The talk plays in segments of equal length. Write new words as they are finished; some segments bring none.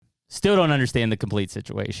Still don't understand the complete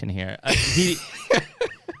situation here.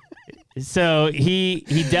 So he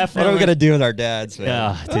definitely. What are we gonna do with our dads, man?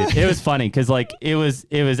 Yeah, dude, it was funny because like it was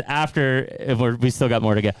after we still got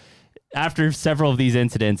more to go. After several of these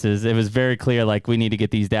incidences, it was very clear like we need to get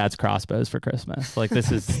these dads crossbows for Christmas. Like this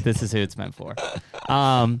is who it's meant for.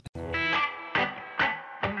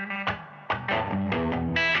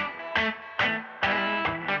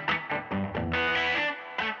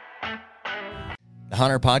 The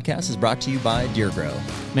Hunter Podcast is brought to you by Deer Grow.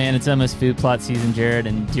 Man, it's almost food plot season, Jared,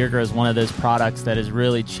 and Deer Grow is one of those products that has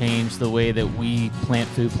really changed the way that we plant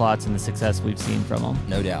food plots and the success we've seen from them.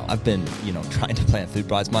 No doubt. I've been, trying to plant food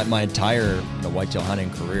plots my entire whitetail hunting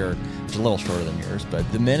career, which is a little shorter than yours. But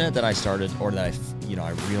the minute that I started, or that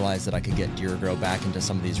I realized that I could get Deer Grow back into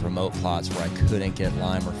some of these remote plots where I couldn't get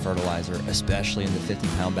lime or fertilizer, especially in the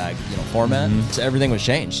 50-pound bag, format. Mm-hmm. So everything was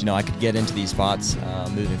changed. I could get into these spots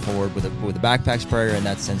moving forward with a backpack sprayer, and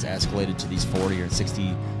that's since escalated to these 40 or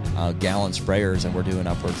 60 gallon sprayers, and we're doing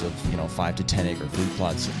upwards of 5 to 10 acre food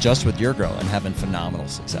plots just with Deer Grow and having phenomenal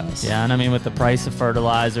success. Yeah, and I mean with the price of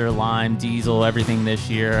fertilizer, lime, diesel, everything this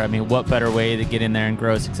year, I mean what better way to get in there and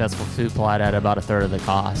grow a successful food plot at about a third of the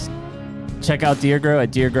cost? Check out Deer Grow at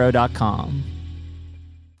deergrow.com.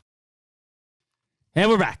 And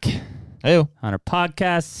we're back. Hey, on our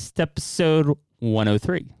podcast, episode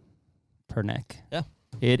 103 per Nick. Yeah.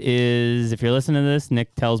 It is, if you're listening to this,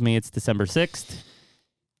 Nick tells me it's December 6th.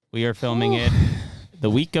 We are filming it the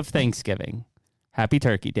week of Thanksgiving. Happy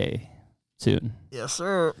Turkey Day soon. Yes,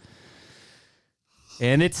 sir.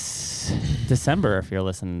 And it's December if you're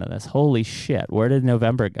listening to this. Holy shit. Where did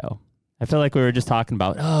November go? I feel like we were just talking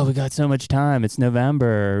about, we got so much time. It's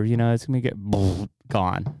November. It's going to get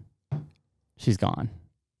gone. She's gone.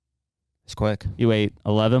 It's quick. You wait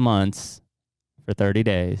 11 months for 30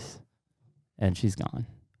 days, and she's gone.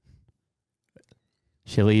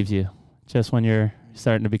 She leaves you just when you're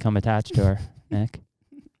starting to become attached to her, Nick.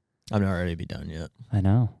 I'm not ready to be done yet. I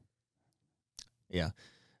know. Yeah.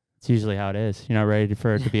 It's usually how it is. You're not ready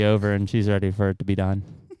for it to be over, and she's ready for it to be done.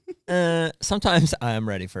 Sometimes I am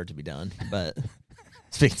ready for it to be done, but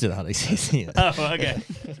speaking to the hunting season. Oh, okay.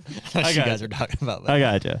 What you guys are talking about. I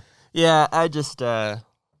gotcha. Yeah, I just we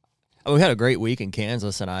had a great week in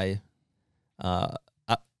Kansas, and I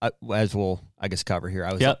as we'll I guess cover here.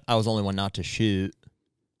 I was only one not to shoot,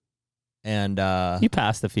 and you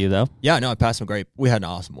passed a few though. Yeah, no, I passed some great. We had an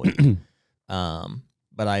awesome week.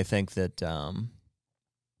 But I think that I'm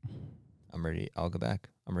ready. I'll go back.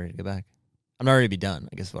 I'm ready to go back. I'm not ready to be done,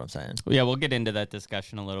 I guess is what I'm saying. Yeah, we'll get into that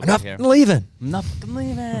discussion a little bit here. I'm leaving. I'm not fucking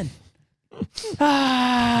leaving.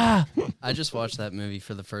 I just watched that movie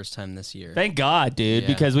for the first time this year. Thank God, dude,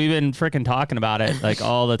 because we've been freaking talking about it like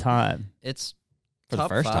all the time. It's for top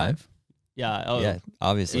the first 5. time. Yeah. Oh, yeah,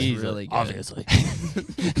 obviously. It's really good. Obviously.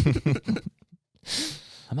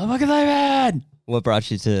 I'm a fucking leaving. What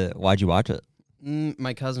brought you to? Why'd you watch it?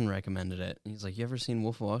 My cousin recommended it. He's like, "You ever seen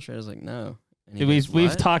Wolf of Wall Street?" I was like, "No."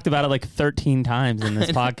 We've talked about it like 13 times in this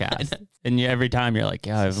podcast, and every time you're like,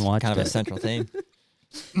 "Yeah, I haven't watched it." Kind of a central theme.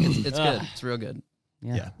 It's good. It's real good.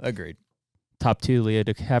 Yeah, agreed. Top 2 Leo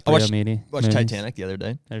DiCaprio watched Titanic the other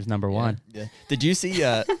day. There's number 1. Yeah. Did you see?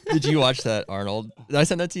 Did you watch that Arnold? Did I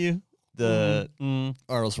send that to you? The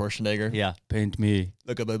Arnold Schwarzenegger. Yeah. Paint me.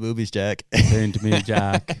 Look at my boobies, Jack. Paint me,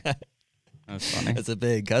 Jack. That's funny. That's a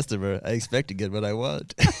big customer. I expect to get what I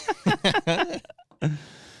want.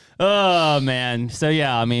 Oh man. So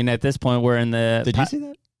yeah, I mean, at this point, we're in the. Did you see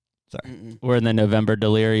that? Sorry. We're in the November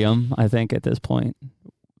delirium. I think at this point,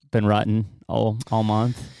 been rutting all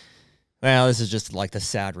month. Well, this is just like the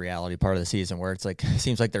sad reality part of the season where it's like,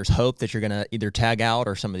 seems like there's hope that you're gonna either tag out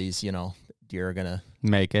or some of these, deer are gonna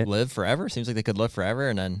make it live forever. Seems like they could live forever,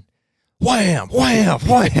 and then wham, wham,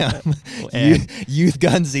 wham. Youth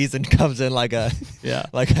gun season comes in like a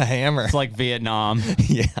hammer. It's like Vietnam.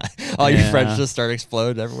 Yeah. All your friends just start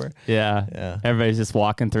exploding everywhere. Yeah. Everybody's just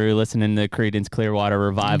walking through listening to Creedence Clearwater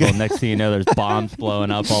Revival. Next thing you know, there's bombs blowing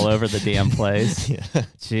up all over the damn place. Yeah.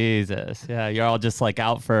 Jesus. Yeah, you're all just like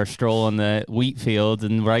out for a stroll in the wheat fields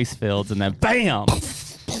and rice fields, and then BAM!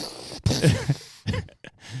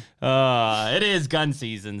 It is gun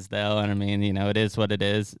seasons though, and I mean, it is what it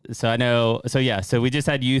is. So I know. So we just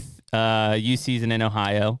had youth season in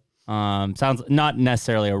Ohio. Sounds not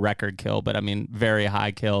necessarily a record kill, but I mean, very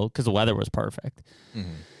high kill because the weather was perfect.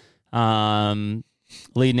 Mm-hmm.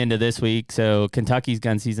 Leading into this week, so Kentucky's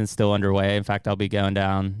gun season's still underway. In fact, I'll be going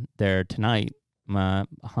down there tonight,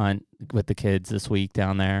 hunt with the kids this week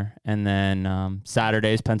down there, and then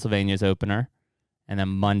Saturday's Pennsylvania's opener, and then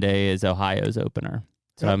Monday is Ohio's opener.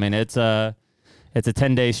 So I mean, it's a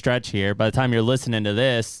 10-day stretch here. By the time you're listening to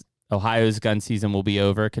this, Ohio's gun season will be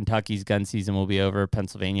over. Kentucky's gun season will be over.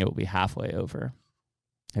 Pennsylvania will be halfway over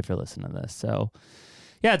if you're listening to this. So,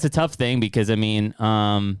 yeah, it's a tough thing because, I mean,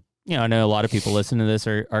 I know a lot of people listening to this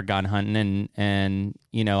are gun hunting, and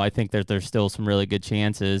I think that there's still some really good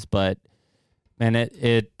chances. But, man,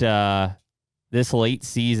 this late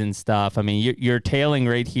season stuff, I mean, you're tailing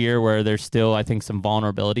right here where there's still, I think, some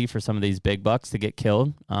vulnerability for some of these big bucks to get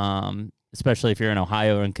killed, especially if you're in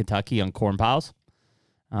Ohio and Kentucky on corn piles.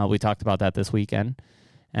 We talked about that this weekend.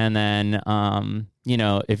 And then,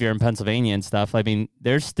 if you're in Pennsylvania and stuff, I mean,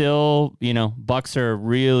 there's still,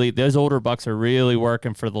 those older bucks are really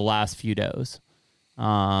working for the last few does. Here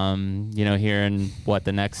in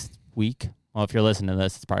the next week. Well, if you're listening to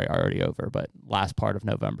this, it's probably already over, but last part of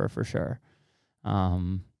November for sure.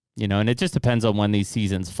 And it just depends on when these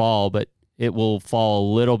seasons fall, but it will fall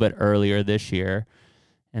a little bit earlier this year.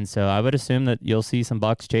 And so I would assume that you'll see some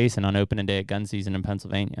bucks chasing on opening day at gun season in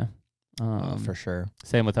Pennsylvania. For sure.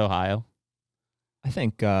 Same with Ohio. I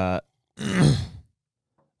think, I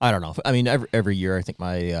don't know. I mean, every year, I think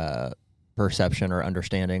my perception or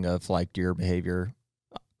understanding of like deer behavior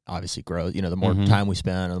obviously grows. The more time we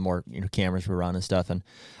spend and the more cameras we run and stuff. And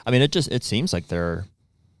I mean, it seems like they're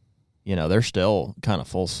still kind of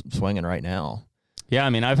full swinging right now. Yeah, I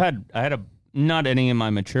mean, I had not any of my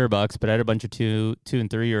mature bucks, but I had a bunch of 2 and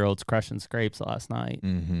 3 year olds crushing scrapes last night.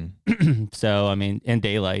 Mm-hmm. So, I mean, in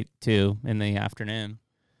daylight too, in the afternoon.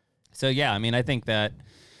 So, yeah, I mean, I think that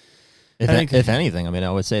if anything, I mean,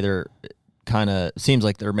 I would say they're kind of seems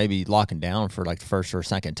like they're maybe locking down for like the first or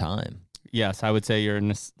second time. Yes, I would say you're in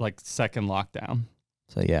this like second lockdown.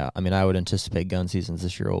 So, yeah, I mean, I would anticipate gun seasons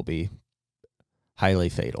this year will be highly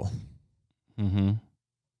fatal. Mm-hmm.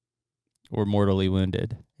 Or mortally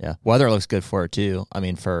wounded. Yeah. Weather looks good for it, too. I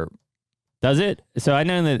mean, Does it? So I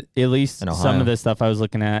know that at least some of the stuff I was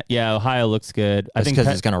looking at, Ohio looks good. I think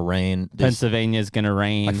because it's going to rain. Pennsylvania's going to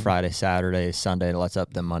rain. Like Friday, Saturday, Sunday, it lets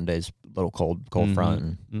up. Then Monday's a little cold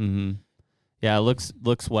front. Yeah, it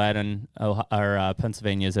looks wet in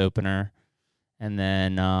Pennsylvania's opener. And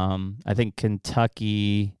then I think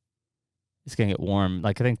Kentucky is going to get warm.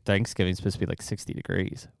 Like, I think Thanksgiving's supposed to be like 60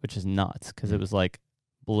 degrees, which is nuts because it was like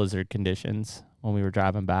blizzard conditions when we were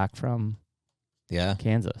driving back from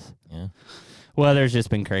Kansas. Yeah. Weather's just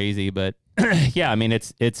been crazy, but yeah, I mean,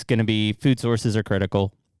 it's going to be, food sources are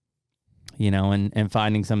critical, and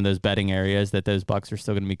finding some of those bedding areas that those bucks are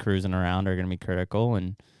still going to be cruising around are going to be critical.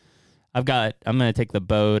 And I'm going to take the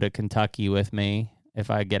bow to Kentucky with me. If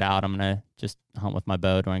I get out, I'm going to just hunt with my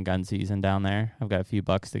bow during gun season down there. I've got a few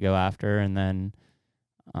bucks to go after, and then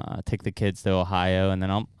take the kids to Ohio, and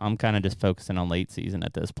then I'm kind of just focusing on late season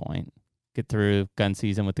at this point. Get through gun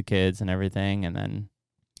season with the kids and everything, and then...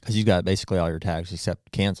 Because you got basically all your tags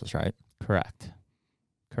except Kansas, right? Correct.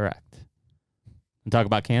 And talk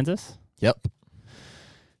about Kansas? Yep.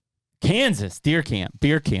 Kansas, beer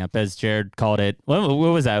camp, as Jared called it. What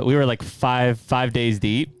was that? We were like five days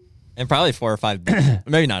deep. And probably 4 or 5,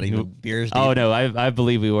 maybe not even beers deep. Oh, no, I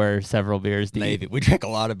believe we were several beers deep. Maybe. We drank a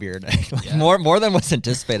lot of beer today. More than was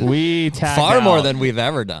anticipated. We tagged far out. more than we've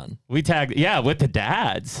ever done. We tagged, with the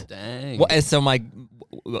dads. Dang. Well, and so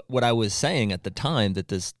what I was saying at the time that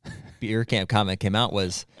this beer camp comment came out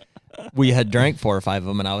was we had drank 4 or 5 of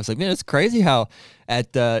them, and I was like, man, it's crazy how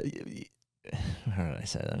at how did I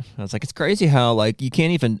say that? I was like, it's crazy how like you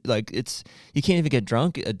can't even get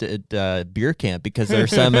drunk at beer camp because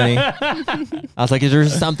there's so many. I was like,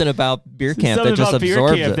 there's something about beer camp that just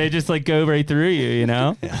absorbs it. They just like go right through you,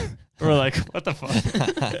 Yeah. We're like, what the fuck?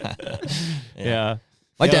 Yeah.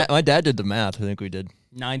 My dad did the math. I think we did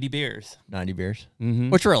 90 beers. 90 bears, mm-hmm.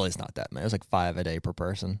 which really is not that many. It was like 5 a day per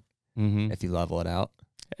person if you level it out.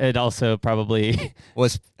 It also probably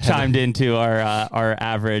was chimed into our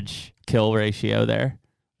average kill ratio there,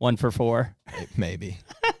 1 for 4. Maybe.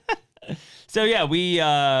 So yeah, we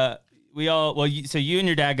all so you and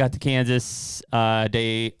your dad got to Kansas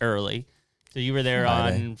day early. So you were there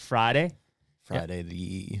on Friday. Friday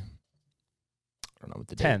yep. I don't know what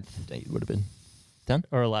the 10th date would have been. 10th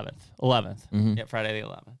or 11th. 11th. Mm-hmm. Yeah, Friday the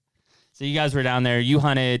 11th. So you guys were down there. You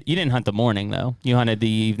hunted. You didn't hunt the morning though. You hunted the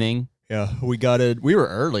evening. Yeah, we were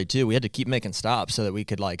early too. We had to keep making stops so that we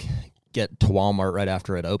could like get to Walmart right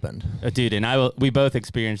after it opened. Dude, and we both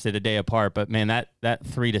experienced it a day apart, but man, that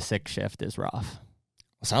 3 to 6 shift is rough.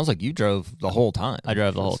 Sounds like you drove the whole time. I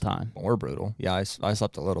drove the whole time. More brutal. Yeah, I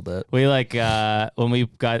slept a little bit. We when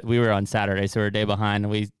we were on Saturday, so we were a day behind,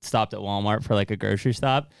 and we stopped at Walmart for like a grocery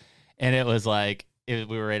stop, and it was like we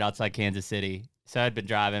were right outside Kansas City. So I'd been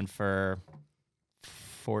driving for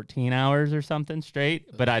 14 hours or something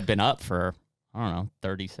straight, but I'd been up for I don't know,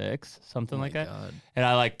 36, something Oh like my that. God. And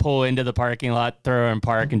I like pull into the parking lot, throw her in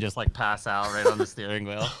park, and just like pass out right on the steering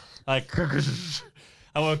wheel. Like,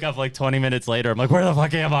 I woke up like 20 minutes later. I'm like, where the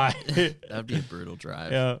fuck am I? That'd be a brutal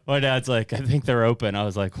drive. Yeah. My dad's like, I think they're open. I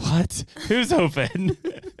was like, what? Who's open?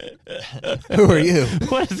 Who are you?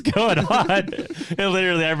 What is going on? And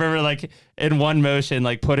literally, I remember like in one motion,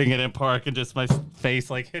 like putting it in park and just my face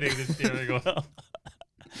like hitting the steering wheel.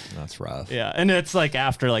 That's rough. Yeah. And it's like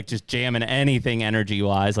after like just jamming anything energy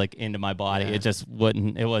wise, like into my body, Yeah. it just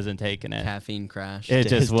it wasn't taking it. Caffeine crash. It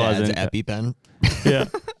His just dad's wasn't. EpiPen. Yeah.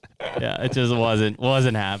 Yeah, it just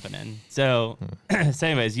wasn't happening. So, so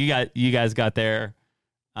anyways, you guys got there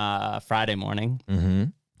Friday morning, Mm-hmm.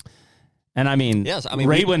 and I mean, Yes, I mean,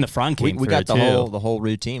 right we- when the front came We through got the too. whole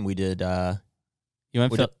routine. We did. You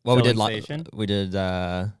went We to did, well, we did. filling station? We did.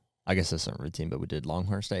 I guess that's not routine, but we did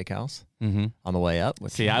Longhorn Steakhouse Mm-hmm. on the way up.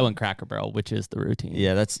 Which, See, I went Cracker Barrel, which is the routine.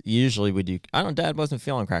 Yeah, that's usually we do. I don't. Dad wasn't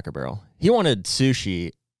feeling Cracker Barrel. He wanted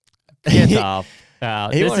sushi. Get off. He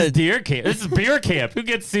This is wanted- deer camp. This is beer camp. Who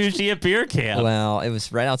gets sushi at beer camp? Well, it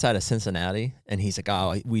was right outside of Cincinnati, and he's like,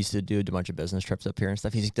 "Oh, we used to do a bunch of business trips up here and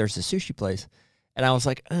stuff." He's like, "There's a sushi place," and I was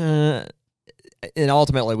like, And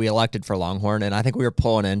ultimately, we elected for Longhorn, and I think we were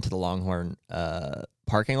pulling into the Longhorn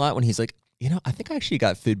parking lot when he's like, I think I actually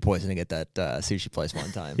got food poisoning at that sushi place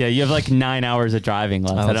one time. Yeah, you have like 9 hours of driving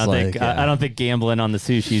left. I I was don't think like, yeah. I don't think gambling on the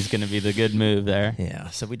sushi is going to be the good move there. Yeah,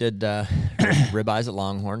 so we did ribeyes at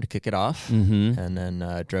Longhorn to kick it off, Mm-hmm. and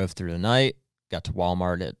then drove through the night. Got to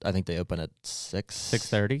Walmart at, I think they open at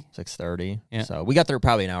 6:30. 6:30. Yeah. So we got there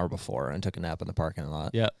probably an hour before and took a nap in the parking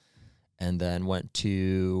lot. Yep. And then went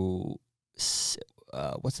to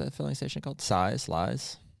what's that filling station called?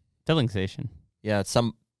 Lies. Filling station Yeah, it's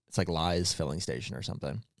like Lies filling station or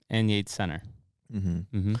something. and Yates Center.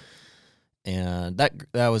 Mm-hmm. Mm-hmm. And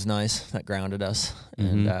that was nice. That grounded us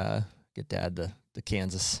Mm-hmm. and get Dad the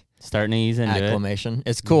Kansas Starting to ease into it. acclimation.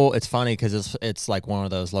 It's cool. It's funny because it's like one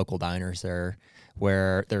of those local diners there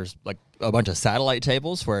where there's like a bunch of satellite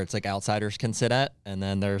tables where it's like outsiders can sit at, and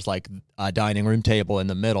then there's like a dining room table in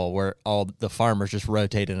the middle where all the farmers just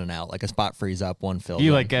rotate in and out. Like a spot frees up, one fills. You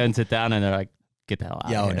in. like go and sit down, and they're like, "Get the hell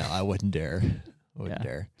out!" Yeah, of oh here. no, I wouldn't dare. Wouldn't Yeah.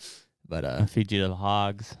 dare. But I'll feed you to the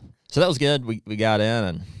hogs. so that was good. We got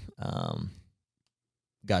in and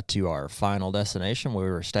got to our final destination where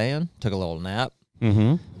we were staying. Took a little nap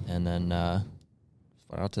Mm-hmm. and then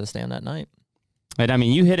went out to the stand that night. And I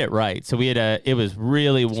mean, you hit it right. So it was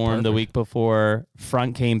really warm the perfect. week before.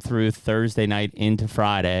 Front came through Thursday night into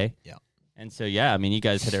Friday. Yeah. And so, yeah, I mean, you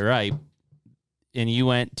guys hit it right. And you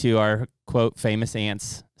went to our, quote, famous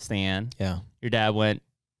ants stand. Yeah. Your dad went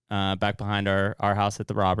back behind our house at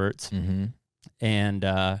the Roberts. Mm-hmm. And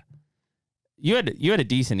you had a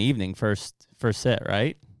decent evening first sit,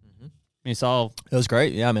 right? Mm-hmm. You saw. It was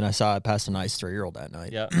great. Yeah, I mean, I passed a nice 3-year-old that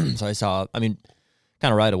night. Yeah. So I saw, I mean,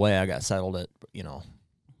 kind of right away, I got settled at, I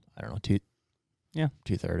don't know,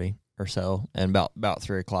 2:30 or so. And about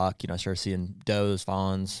 3 o'clock, I started seeing does,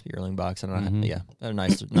 fawns, yearling bucks. And Mhm. I had a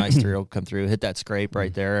nice 3-year-old come through, hit that scrape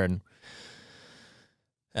right there. And,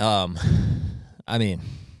 I mean,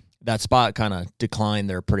 that spot kind of declined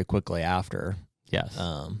there pretty quickly after, Yes.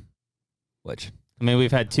 which, I mean,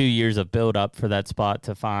 we've had 2 years of build up for that spot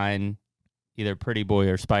to find either Pretty Boy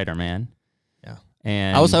or Spider-Man. Yeah.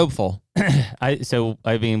 And I was hopeful.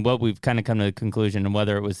 I mean, what we've kind of come to the conclusion, and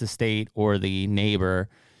whether it was the state or the neighbor,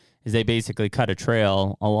 is they basically cut a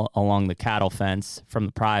trail along the cattle fence from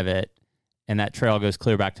the private, and that trail goes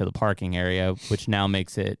clear back to the parking area, which now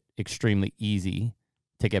makes it extremely easy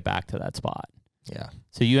to get back to that spot. Yeah.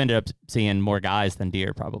 So you ended up seeing more guys than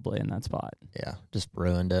deer probably in that spot. Yeah. Just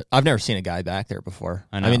ruined it. I've never seen a guy back there before.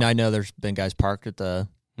 I know. mean, I know there's been guys parked at the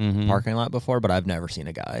Mm-hmm. parking lot before, but I've never seen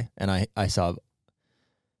a guy. And I saw,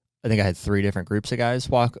 I think I had 3 different groups of guys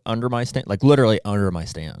walk under my stand, like literally under my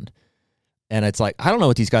stand. And it's like, I don't know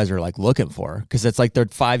what these guys are like looking for, because it's like they're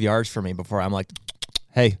 5 yards from me before I'm like,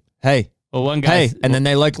 hey, Well, one guy. hey. And then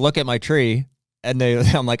they like look at my tree and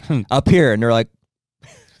I'm like, up here. And they're like,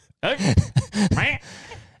 and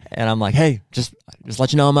I'm like, hey, just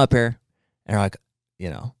let you know I'm up here. And they're like,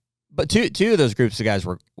 but two of those groups of guys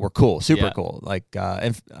were cool, super Yeah. cool. Like,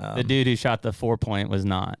 the dude who shot the 4-point was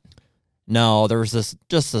not. no, there was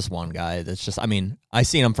this one guy that's just, I mean, I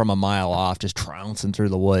seen him from a mile off, just trouncing through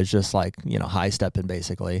the woods, just like, high stepping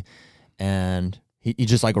basically. And he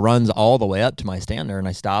just like runs all the way up to my stand there, and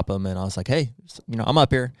I stop him and I was like, hey, I'm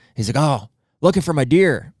up here. He's like, oh, looking for my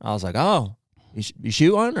deer. I was like, oh, you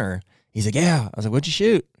shoot one? Or he's like, yeah. I was like, what'd you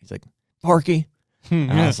shoot? He's like, porky.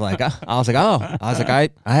 And I was like, I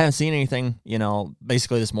haven't seen anything,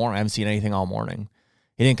 basically this morning. I haven't seen anything all morning.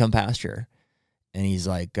 He didn't come past here. And he's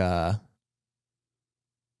like,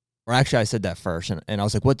 or actually I said that first, and I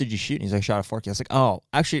was like, what did you shoot? And he's like, shot a forky. I was like, oh,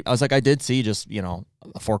 actually, I was like, I did see just,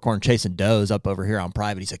 a forkhorn chasing does up over here on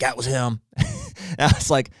private. He's like, that was him. And I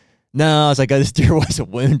was like, no, I was like, this deer wasn't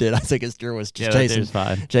wounded. I was like, this deer was just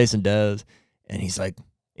chasing does. And he's like,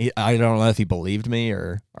 I don't know if he believed me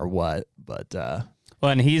or what, but.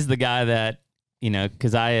 Well, and he's the guy that,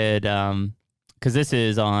 because I had, because this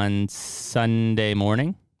is on Sunday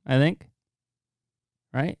morning, I think.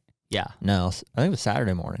 Right? Yeah. No, I think it was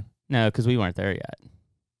Saturday morning. No, because we weren't there yet.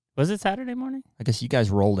 Was it Saturday morning? I guess you guys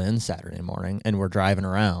rolled in Saturday morning and we're driving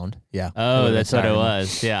around. Yeah. Oh, that's what it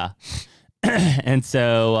was. Yeah. And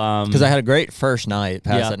so, because I had a great first night,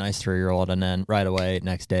 passed that nice 3-year-old, and then right away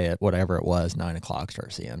next day at whatever it was, 9:00,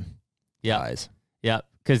 start seeing guys. Yep.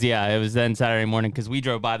 Because it was then Saturday morning because we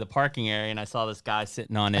drove by the parking area and I saw this guy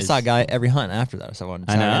sitting on his. I saw a guy every hunt after that. So one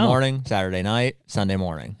Saturday morning, Saturday night, Sunday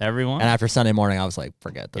morning. Everyone. And after Sunday morning, I was like,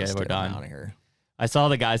 forget this. Yeah, we're done. I'm out of here. I saw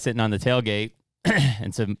the guy sitting on the tailgate,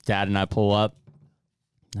 and so Dad and I pull up.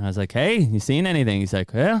 And I was like, "Hey, you seen anything?" He's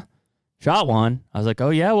like, "Yeah, shot one." I was like,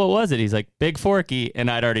 "Oh yeah, what was it?" He's like, "Big forky."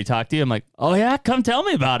 And I'd already talked to you. I'm like, "Oh yeah, come tell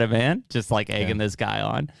me about it, man." Just like egging this guy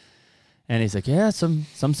on. And he's like, "Yeah, some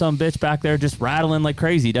bitch back there just rattling like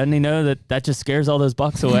crazy. Doesn't he know that just scares all those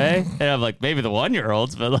bucks away?" And I'm like, maybe the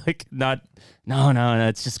 1-year-olds, but like not. No,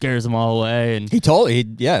 it just scares them all away. And he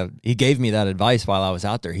gave me that advice while I was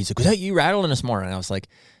out there. He's like, "Was that you rattling this morning?" And I was like,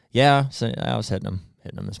 "Yeah." So I was hitting him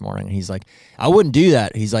this morning. And he's like, "I wouldn't do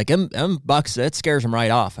that." He's like, "Them bucks, that scares them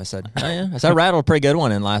right off." I said, "Oh yeah." I said, "I rattled a pretty good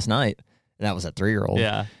one in last night." And that was a 3-year-old.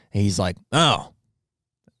 Yeah. And he's like, "Oh, all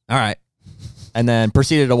right," and then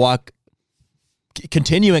proceeded to walk,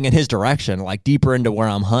 continuing in his direction, like deeper into where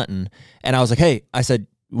I'm hunting. And I was like, "Hey," I said,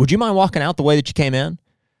 "would you mind walking out the way that you came in?"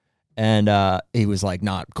 And he was like,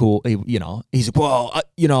 not cool. He's like,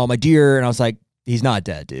 "Well, my deer." And I was like, "He's not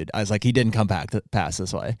dead, dude." I was like, "He didn't come past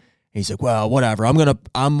this way." He's like, "Well, whatever.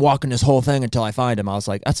 I'm walking this whole thing until I find him." I was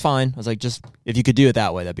like, "That's fine." I was like, "Just if you could do it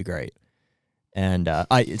that way, that'd be great." And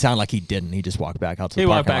it sounded like he didn't. He just walked back out to the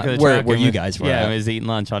parking lot where you guys were. Yeah, he was eating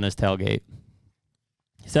lunch on his tailgate.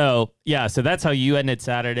 So that's how you ended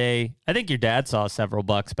Saturday. I think your dad saw several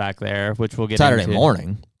bucks back there, which we'll get Saturday into.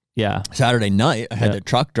 morning. Yeah. Saturday night, I had the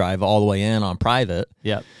truck drive all the way in on private.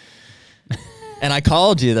 Yep. And I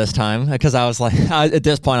called you this time because I was like, at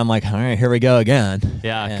this point, I'm like, all right, here we go again.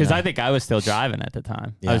 Yeah, because I think I was still driving at the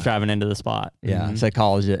time. Yeah. I was driving into the spot. Yeah, so I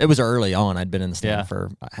called you. It was early on. I'd been in the stand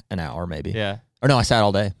for an hour maybe. Yeah. Or no, I sat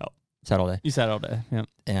all day. Sat all day. You sat all day, yeah.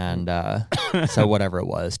 And so whatever it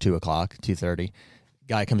was, 2:00, 2:30,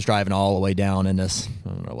 guy comes driving all the way down in this, I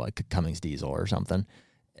don't know, like a Cummins diesel or something,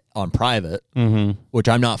 on private, which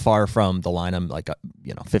I'm not far from the line. I'm like,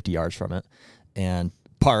 50 yards from it, and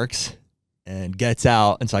parks and gets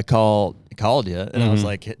out. And so I called you, and I was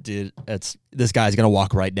like, "Dude, this guy's gonna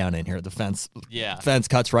walk right down in here. The fence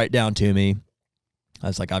cuts right down to me." I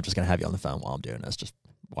was like, "I'm just gonna have you on the phone while I'm doing this. Just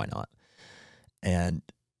why not?" And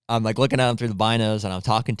I'm like looking at him through the binos, and I'm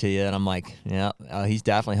talking to you, and I'm like, "Yeah, he's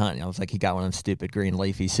definitely hunting." I was like, "He got one of them stupid green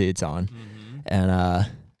leafy suits on," and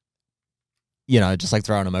just like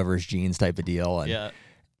throwing him over his jeans type of deal. And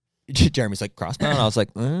Jeremy's like, "Crossbow?" And I was like,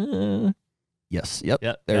 "Yes, yep.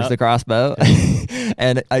 There's the crossbow."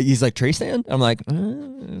 And he's like, "Tree stand?" I'm like,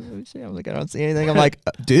 I'm like, "I don't see anything." I'm like,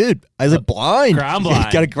 "Dude," I was like, "Blind. Ground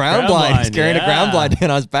blind. Got a ground blind. He's carrying a ground blind."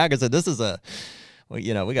 And on his back, I said, "This is we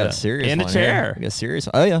got a serious and one a chair. Here. We got a serious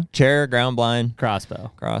one. Oh yeah, chair, ground blind, crossbow.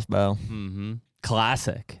 Mm-hmm.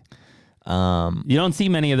 Classic. You don't see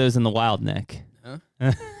many of those in the wild, Nick.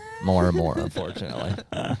 Huh? More and more, unfortunately,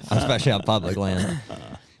 especially on public land.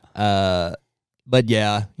 But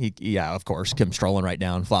yeah, he of course, came strolling right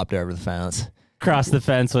down, flopped over the fence. Crossed the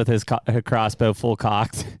fence with his crossbow full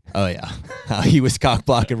cocked. Oh, yeah. He was cock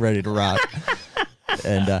blocking, ready to rock.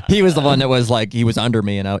 And he was the one that was like, he was under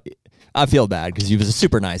me, and I feel bad because he was a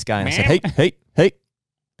super nice guy. And I said, hey.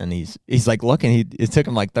 And he's like looking. It took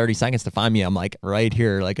him like 30 seconds to find me. I'm like right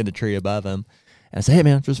here, like in the tree above him. And I said, "Hey,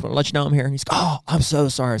 man, just want to let you know I'm here." And he's like, "Oh, I'm so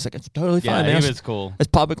sorry." I was like, "It's totally fine, man. He was cool. It's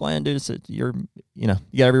public land, dude. You got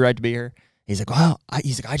every right to be here." He's like, "Well," I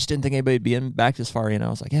just didn't think anybody'd be back this far, I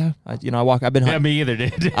was like, "Yeah, I've been hunting. Yeah, me either,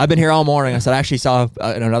 dude. I've been here all morning." I said, "I actually saw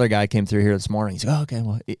another guy came through here this morning." He's like, "Oh, okay."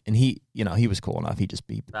 Well, and he was cool enough. He just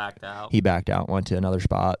backed out. He backed out, went to another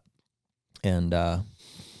spot. And,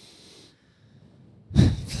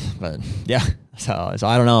 but yeah, so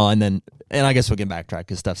I don't know. And I guess we can backtrack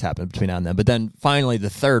because stuff's happened between now and then. But then finally the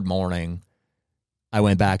third morning, I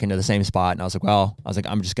went back into the same spot, and I was like,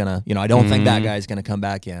 I'm just going to, I don't think that guy's going to come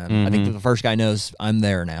back in. I think the first guy knows I'm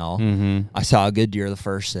there now. I saw a good deer the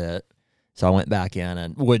first sit, So I went back in,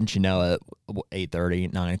 and wouldn't you know it,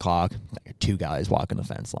 8:30, 9 o'clock, like 2 guys walking the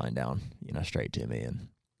fence line down, straight to me. And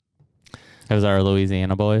Those are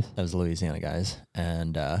Louisiana boys. that was Louisiana guys.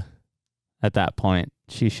 And At that point,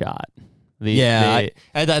 she shot. at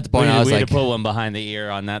that point, we I was had like, to put one behind the ear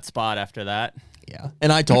on that spot after that. yeah.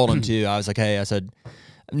 And I told him too. I was like, hey, I said,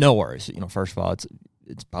 no worries. First of all,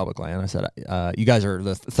 it's public land. I said, you guys are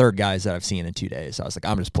the third guys that I've seen in 2 days. So I was like,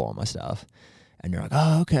 I'm just pulling my stuff. And you're like,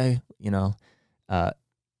 oh, okay.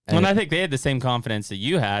 And I think they had the same confidence that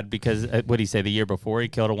you had because, what did he say, the year before he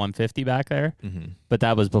killed a 150 back there? Mm-hmm. But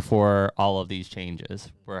that was before all of these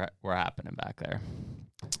changes were happening back there.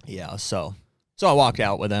 Yeah, so I walked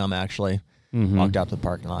out with them, actually. Mm-hmm. Walked out to the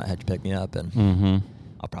parking lot, had to pick me up, and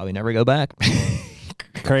I'll probably never go back.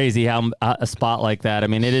 Crazy how a spot like that, I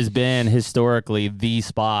mean, it has been historically the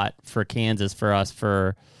spot for Kansas for us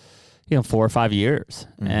for 4 or 5 years.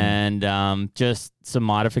 And just some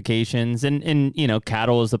modifications and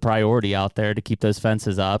cattle is the priority out there to keep those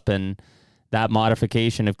fences up, and that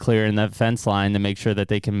modification of clearing that fence line to make sure that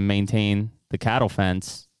they can maintain the cattle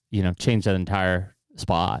fence, changed that entire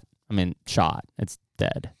spot. I mean, shot, it's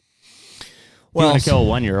dead. Well, you want to kill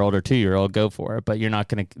a 1-year-old or 2-year-old, go for it, but you're not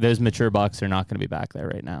going to, those mature bucks are not going to be back there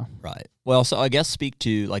right now. Right. Well, so I guess speak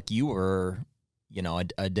to, like, you were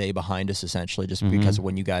a day behind us essentially just because of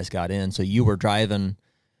when you guys got in. So you were driving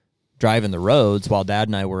the roads while Dad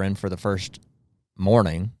and I were in for the first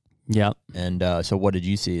morning. Yep. And so what did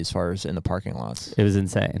you see as far as in the parking lots? It was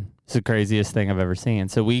insane. It's the craziest thing I've ever seen.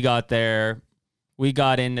 So we got there, we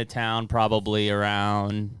got into town probably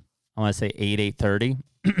around, I want to say 8:30.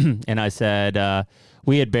 And I said,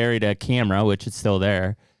 we had buried a camera, which is still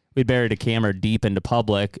there. We buried a camera deep into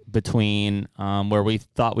public between where we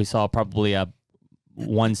thought we saw probably a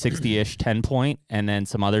 160-ish 10 point and then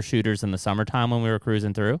some other shooters in the summertime when we were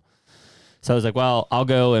cruising through. So I was like, well, I'll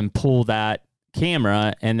go and pull that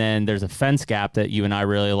camera, and then there's a fence gap that you and I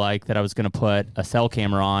really like that I was going to put a cell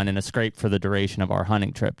camera on and a scrape for the duration of our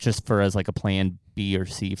hunting trip, just for as like a plan B or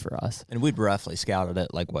C for us. And we'd roughly scouted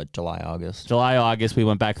it like what, July, August? July, August, we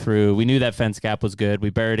went back through. We knew that fence gap was good. We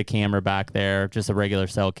buried a camera back there, just a regular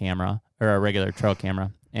cell camera or a regular trail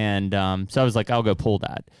camera. And so I was like, I'll go pull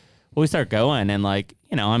that. Well, we start going, and like,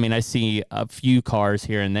 I see a few cars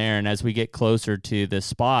here and there. And as we get closer to this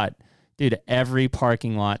spot, dude, every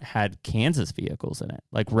parking lot had Kansas vehicles in it,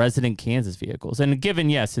 like resident Kansas vehicles. And given,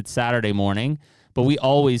 yes, it's Saturday morning, but we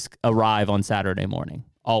always arrive on Saturday morning,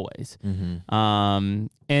 always. And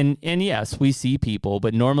yes, we see people,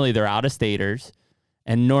 but normally they're out-of-staters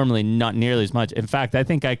and normally not nearly as much. In fact, I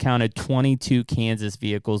think I counted 22 Kansas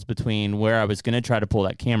vehicles between where I was going to try to pull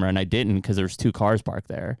that camera, and I didn't because there was 2 cars parked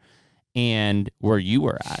there, and where you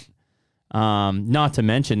were at. Not to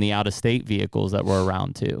mention the out-of-state vehicles that were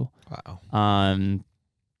around too. Wow.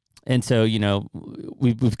 And so,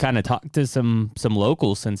 we've kind of talked to some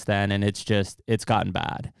locals since then, and it's gotten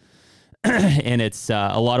bad. And it's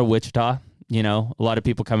a lot of Wichita, a lot of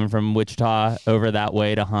people coming from Wichita over that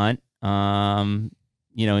way to hunt, and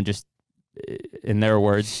just, in their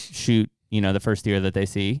words, shoot, the first deer that they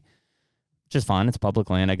see. Just fun. It's public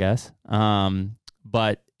land, I guess.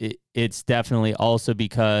 But it's definitely also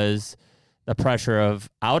because the pressure of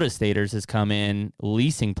out-of-staters has come in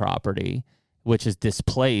leasing property, which has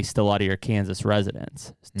displaced a lot of your Kansas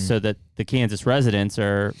residents. So that the Kansas residents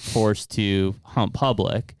are forced to hunt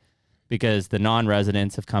public because the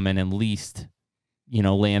non-residents have come in and leased,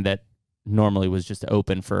 land that normally was just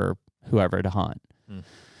open for whoever to hunt.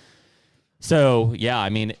 So, yeah,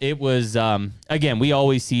 it was, again, we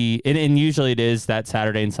always see, and usually it is that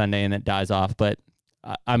Saturday and Sunday and it dies off, but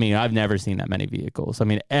I've never seen that many vehicles.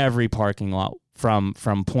 Every parking lot from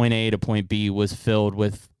point A to point B was filled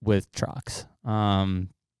with trucks. So,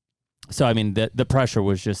 the pressure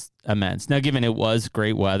was just immense. Now, given it was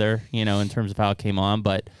great weather, in terms of how it came on,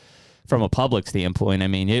 but from a public standpoint,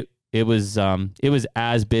 it was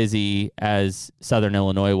as busy as Southern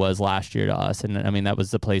Illinois was last year to us. And that was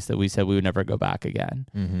the place that we said we would never go back again.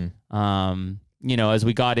 As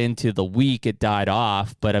we got into the week, it died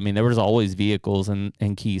off, but there was always vehicles in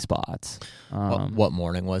key spots. What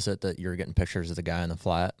morning was it that you were getting pictures of the guy in the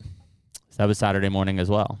flat? That was Saturday morning as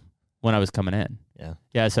well when I was coming in.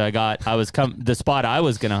 Yeah. So the spot I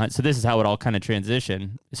was going to hunt. So this is how it all kind of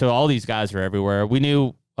transitioned. So all these guys were everywhere. We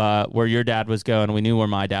knew where your dad was going. We knew where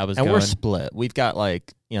my dad was going. And we're split. We've got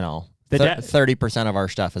 30% of our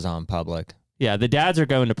stuff is on public. Yeah, the dads are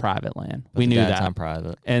going to private land. But we knew dad's that. On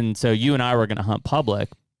private. And so you and I were going to hunt public.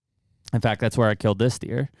 In fact, that's where I killed this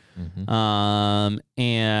deer. And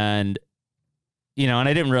I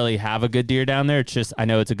didn't really have a good deer down there. It's just, I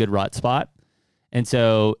know it's a good rut spot. And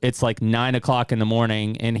so it's like 9 o'clock in the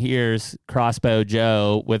morning, and here's Crossbow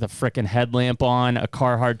Joe with a freaking headlamp on, a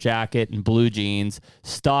Carhartt jacket, and blue jeans,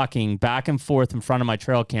 stalking back and forth in front of my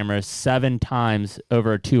trail camera 7 times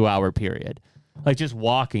over a 2-hour period. Like just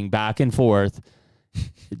walking back and forth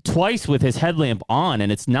twice with his headlamp on,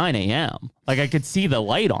 and it's 9 a.m. Like I could see the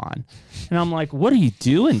light on. And I'm like, what are you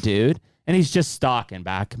doing, dude? And he's just stalking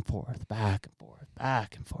back and forth, back and forth,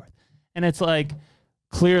 back and forth. And it's like,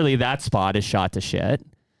 clearly that spot is shot to shit.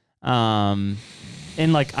 And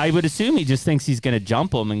like, I would assume he just thinks he's going to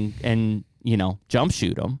jump him and, you know, jump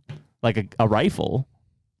shoot him like a rifle.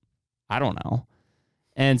 I don't know.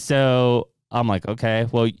 And so I'm like, okay,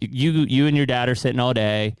 well, you and your dad are sitting all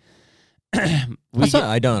day. That's what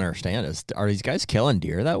I don't understand is, are these guys killing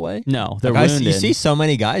deer that way? No, they're like wounding. You see so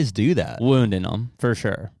many guys do that. Wounding them, for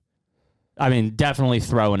sure. I mean, definitely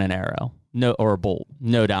throwing an arrow. No, or a bolt,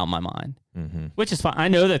 no doubt in my mind. Mm-hmm. Which is fine. I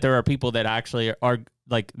know that there are people that actually are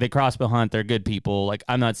like, they crossbow hunt. They're good people. Like,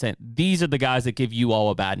 I'm not saying these are the guys that give you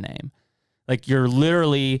all a bad name. Like, you're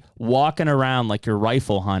literally walking around like you're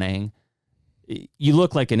rifle hunting. You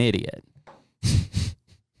look like an idiot.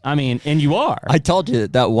 I mean, and you are. I told you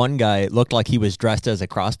that one guy looked like he was dressed as a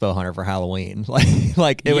crossbow hunter for Halloween.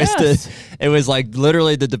 Like it Yes. it was like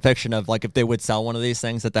literally the depiction of like if they would sell one of these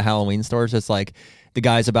things at the Halloween stores. It's like the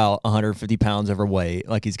guy's about 150 pounds overweight.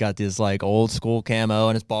 Like he's got this like old school camo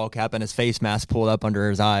and his ball cap and his face mask pulled up under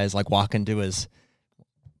his eyes, like walking to his.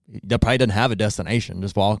 He probably doesn't have a destination.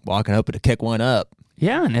 Just walking hoping to kick one up.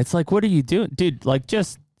 Yeah, and it's like, what are you doing, dude? Like,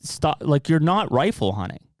 just stop. Like, you're not rifle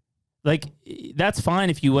hunting. Like, that's fine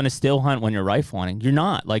if you want to still hunt when you're rifle hunting. You're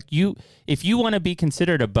not. Like, if you want to be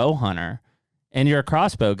considered a bow hunter and you're a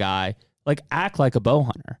crossbow guy, like, act like a bow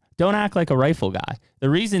hunter. Don't act like a rifle guy. The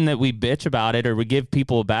reason that we bitch about it or we give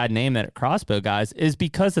people a bad name that are crossbow guys is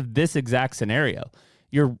because of this exact scenario.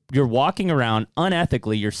 You're walking around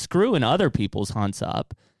unethically. You're screwing other people's hunts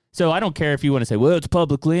up. So I don't care if you want to say, well, it's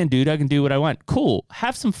public land, dude. I can do what I want. Cool.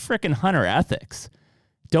 Have some freaking hunter ethics.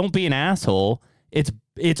 Don't be an asshole.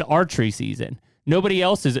 It's archery season. Nobody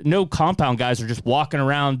else is. No compound guys are just walking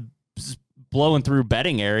around blowing through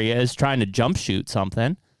bedding areas trying to jump shoot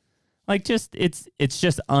something. Like, just it's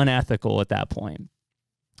just unethical at that point.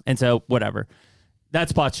 And so whatever. That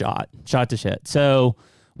spot shot to shit. So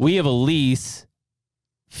we have a lease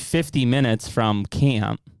 50 minutes from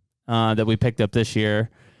camp that we picked up this year.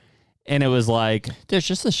 And it was like, Dude, it's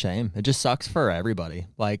just a shame. It just sucks for everybody.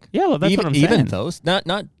 Like, yeah, well, that's even, what I'm saying. even those,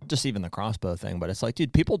 not just even the crossbow thing, but it's like,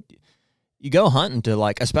 dude, people, you go hunting to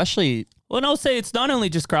like, especially. Well, and I'll say it's not only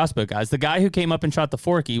just crossbow guys. The guy who came up and shot the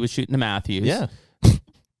Forky was shooting the Matthews. Yeah.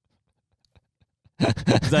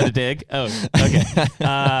 Is that a dig? Oh,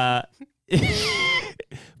 okay.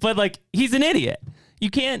 But like, he's an idiot.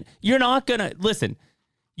 You're not gonna listen.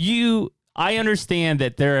 I understand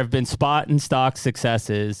that there have been spot and stock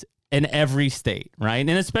successes in every state, right?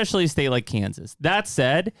 And especially a state like Kansas. That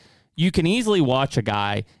said, you can easily watch a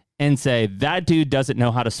guy and say, that dude doesn't know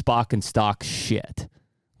how to spot and stock shit.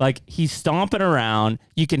 Like, he's stomping around.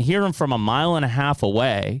 You can hear him from a mile and a half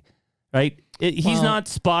away, right? He's not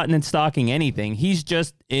spotting and stalking anything. He's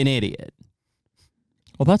just an idiot.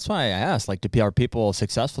 Well, that's why I asked, like, are people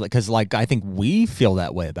successful? Because, like, I think we feel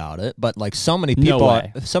that way about it, but like, so many people,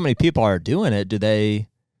 are doing it. Do they?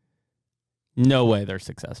 No way they're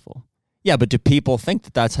successful. Yeah, but do people think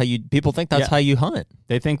that that's how you? People think that's how you hunt.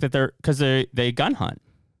 They think that because they gun hunt.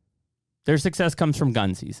 Their success comes from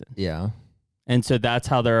gun season. Yeah, and so that's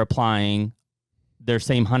how they're applying their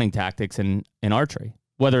same hunting tactics in archery.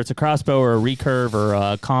 Whether it's a crossbow or a recurve or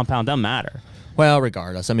a compound, doesn't matter. Well,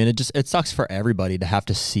 regardless, I mean, it sucks for everybody to have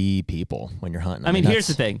to see people when you're hunting. I mean, here's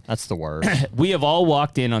the thing. That's the worst. We have all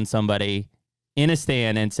walked in on somebody in a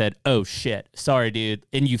stand and said, oh, shit, sorry, dude.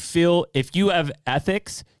 And you feel, if you have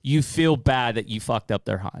ethics, you feel bad that you fucked up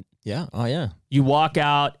their hunt. Yeah. Oh, yeah. You walk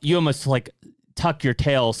out, you almost like tuck your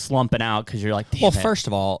tail slumping out because you're like, damn it. First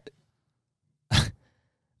of all,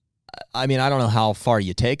 I mean, I don't know how far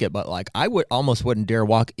you take it, but like I wouldn't dare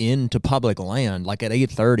walk into public land like at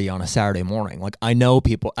 8:30 on a Saturday morning. Like I know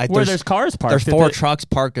people where there's cars parked. There's 4 trucks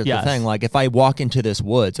parked at Yes. the thing. Like if I walk into this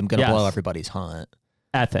woods, I'm gonna Yes. blow everybody's hunt.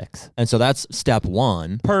 Ethics. And so that's step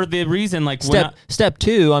 1. Per the reason, like Step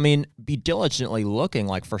 2, I mean, be diligently looking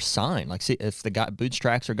like for sign. Like see if the boots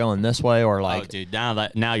tracks are going this way or like, oh, dude,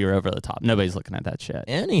 now you're over the top. Nobody's looking at that shit.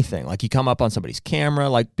 anything. Like you come up on somebody's camera,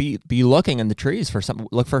 like be looking in the trees for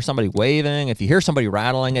look for somebody waving. If you hear somebody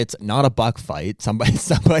rattling, it's not a buck fight. Somebody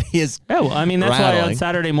is. Yeah, well, I mean that's rattling. why on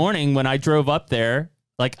Saturday morning when I drove up there,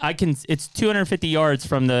 like it's 250 yards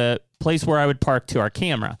from the place where I would park to our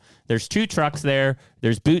camera. There's 2 trucks there.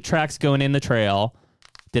 There's boot tracks going in the trail.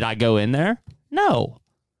 Did I go in there? No.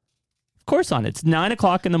 Of course not. It's 9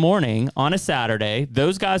 o'clock in the morning on a Saturday.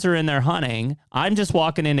 Those guys are in there hunting. I'm just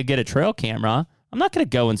walking in to get a trail camera. I'm not going to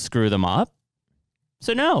go and screw them up.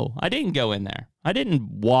 So no, I didn't go in there. I didn't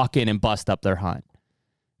walk in and bust up their hunt.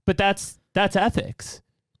 But that's ethics.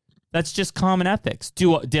 That's just common ethics.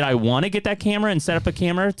 Did I want to get that camera and set up a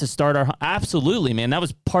camera to start our hunt? Absolutely, man. That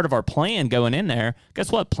was part of our plan going in there.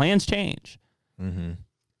 Guess what? Plans change. Mm-hmm.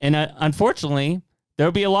 And unfortunately,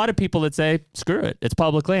 there'll be a lot of people that say, screw it. It's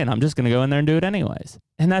public land. I'm just going to go in there and do it anyways.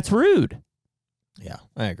 And that's rude. Yeah,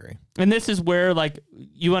 I agree. And this is where, like,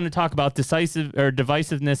 you want to talk about decisive or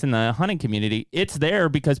divisiveness in the hunting community. It's there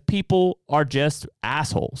because people are just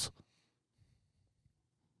assholes.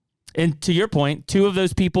 And to your point, 2 of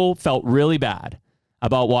those people felt really bad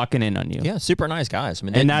about walking in on you. Yeah, super nice guys. I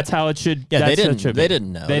mean, and that's how it should. Yeah, they didn't know. They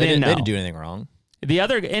didn't know. They didn't do anything wrong.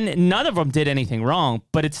 And none of them did anything wrong,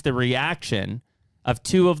 but it's the reaction of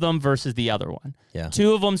 2 of them versus the other one. Yeah.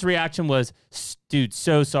 2 of them's reaction was, dude,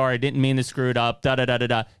 so sorry, didn't mean to screw it up,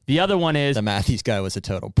 da-da-da-da-da. The other one is... The Matthews guy was a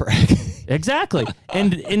total prick. Exactly.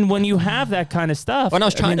 And when you have that kind of stuff... When I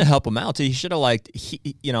was trying to help him out, too, he should have,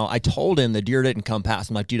 I told him the deer didn't come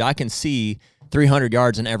past. I'm like, dude, I can see 300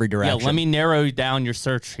 yards in every direction. Yeah, let me narrow down your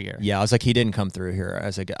search here. Yeah, I was like, he didn't come through here. I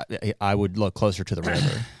was like, I would look closer to the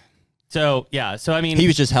river. So, yeah. So, I mean... He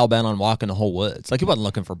was just hell-bent on walking the whole woods. Like, he wasn't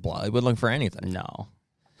looking for blood. He wasn't looking for anything. No.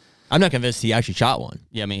 I'm not convinced he actually shot one.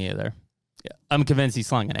 Yeah, me either. Yeah. I'm convinced he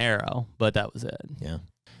slung an arrow, but that was it. Yeah.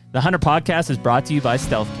 The Hunter Podcast is brought to you by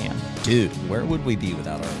Stealth Cam. Dude, where would we be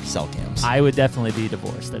without our cell cams? I would definitely be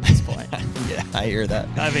divorced at this point. Yeah, I hear that.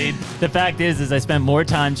 I mean, the fact is I spent more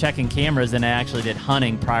time checking cameras than I actually did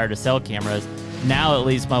hunting prior to cell cameras. Now, at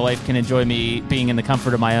least, my wife can enjoy me being in the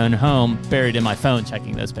comfort of my own home, buried in my phone,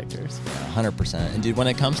 checking those pictures. Yeah, 100%. And, dude, when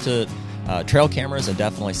it comes to trail cameras and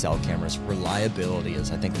definitely cell cameras, reliability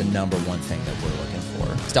is, I think, the number one thing that we're looking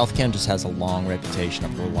for. Stealth Cam just has a long reputation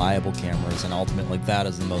of reliable cameras, and ultimately that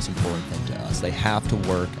is the most important thing to us. They have to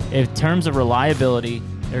work. In terms of reliability,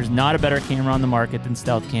 there's not a better camera on the market than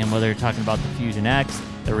Stealth Cam, whether you're talking about the Fusion X,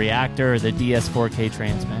 the Reactor, or the DS4K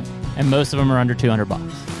Transmit. And most of them are under $200.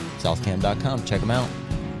 Stealthcam.com. Check them out.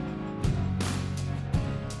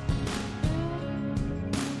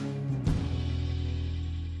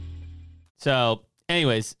 So,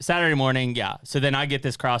 anyways, Saturday morning, yeah. So then I get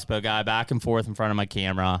this crossbow guy back and forth in front of my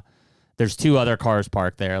camera. There's 2 other cars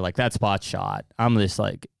parked there. Like, that spot's shot. I'm just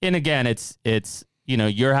like, and again, it's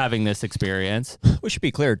you're having this experience. We should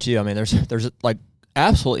be clear too. I mean, there's like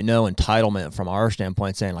absolutely no entitlement from our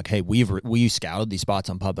standpoint saying like, hey, we scouted these spots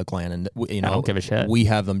on public land and I don't give a shit. We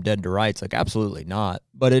have them dead to rights. Like, absolutely not.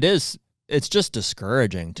 But it's just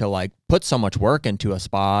discouraging to like put so much work into a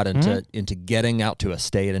spot and into getting out to a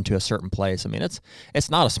state, into a certain place. I mean, it's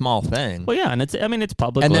not a small thing. Well, yeah, and it's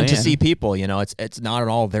public and then land. to see people, it's not at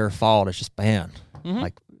all their fault. It's just, man,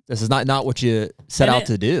 like this is not what you set out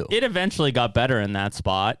to do. It eventually got better in that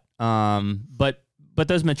spot. But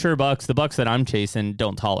those mature bucks, the bucks that I'm chasing,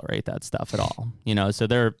 don't tolerate that stuff at all. So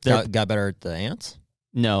they're got better at the ants?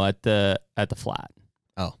 No, at the flat.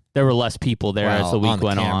 Oh. There were less people there as the week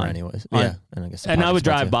went on. Anyways. Yeah. And I guess I would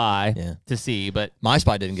drive by to see, but my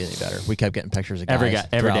spot didn't get any better. We kept getting pictures of guys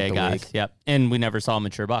every day, the guys. week. Yep. And we never saw a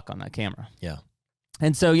mature buck on that camera. Yeah.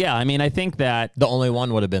 And so, yeah, I mean, I think that the only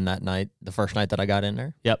one would have been that night, the first night that I got in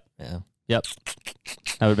there. Yep. Yeah. Yep.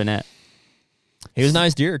 That would have been it. He was a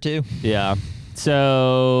nice deer too. Yeah.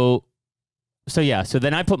 So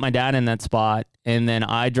then I put my dad in that spot, and then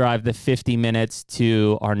I drive the 50 minutes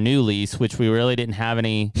to our new lease, which we really didn't have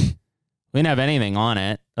any. We didn't have anything on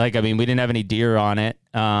it. Like, I mean, we didn't have any deer on it.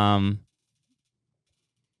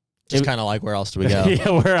 Just kind of like, where else do we go?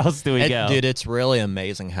 Yeah, where else do we go? Dude, it's really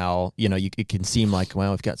amazing how, it can seem like,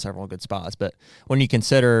 well, we've got several good spots, but when you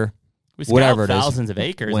consider whatever it is, thousands of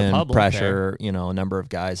acres wind, of public pressure, a number of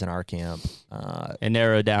guys in our camp, it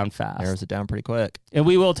narrowed down fast. Narrows it down pretty quick. And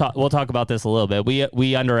we'll talk about this a little bit.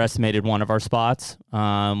 We underestimated one of our spots,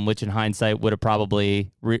 which in hindsight would have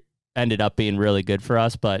probably ended up being really good for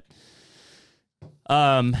us. But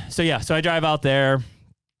so I drive out there.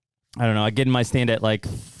 I don't know. I get in my stand at like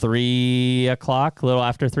 3 o'clock, a little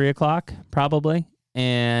after 3 o'clock, probably,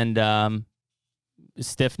 and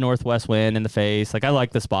stiff northwest wind in the face. Like, I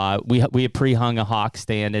like the spot. We had pre-hung a hawk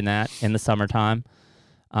stand in the summertime.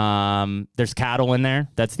 There's cattle in there.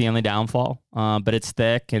 That's the only downfall. But it's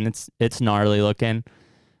thick and it's gnarly looking.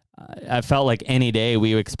 I felt like any day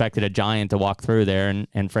we expected a giant to walk through there,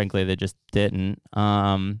 and frankly, they just didn't.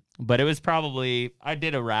 But it was probably, I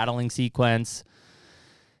did a rattling sequence,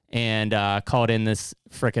 and called in this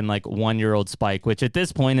freaking like 1-year-old spike, which at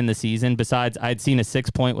this point in the season, besides I'd seen a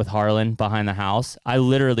 6-point with Harlan behind the house, I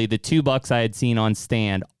literally, the 2 bucks I had seen on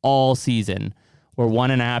stand all season were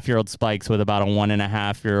 1.5-year-old spikes with about a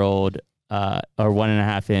 1.5-year-old or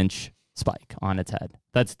 1.5-inch spike on its head.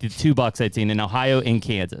 That's the 2 bucks I'd seen in Ohio and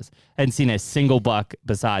Kansas. I hadn't seen a single buck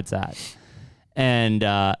besides that. And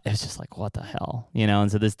it was just like, what the hell? You know,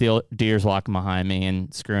 and so this deer's walking behind me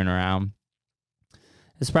and screwing around.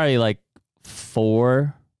 It's probably like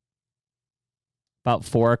about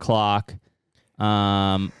 4 o'clock.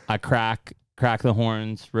 I crack the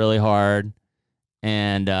horns really hard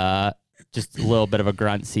and just a little bit of a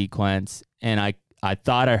grunt sequence. And I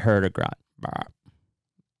thought I heard a grunt.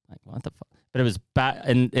 Like, what the fuck? But it was back,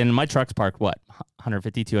 and my truck's parked,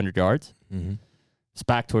 150, 200 yards? Mm-hmm. It's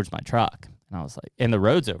back towards my truck. And I was like, and the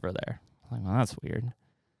road's over there. I'm like, well, that's weird.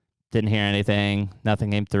 Didn't hear anything.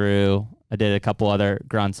 Nothing came through. I did a couple other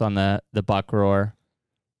grunts on the buck roar.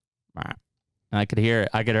 And I could hear it.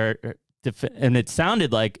 I could hear it. And it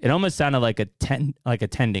sounded like, it almost sounded like a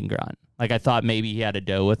tending grunt. Like I thought maybe he had a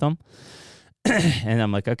doe with him. And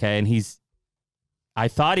I'm like, okay. And I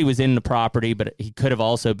thought he was in the property, but he could have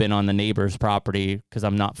also been on the neighbor's property because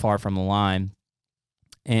I'm not far from the line.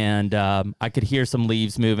 And I could hear some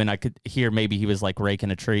leaves moving. I could hear maybe he was like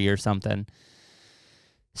raking a tree or something.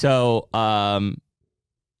 So I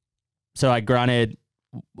grunted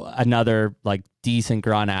another like decent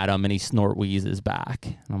grunt at him, and he snort wheezes back.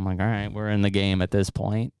 And I'm like, all right, we're in the game at this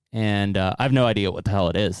point. And I have no idea what the hell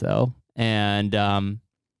it is though. And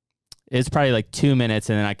it's probably like 2 minutes,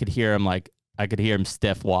 and then I could hear him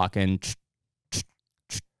stiff walking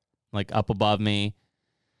like up above me,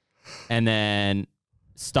 and then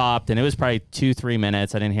stopped, and it was probably 2-3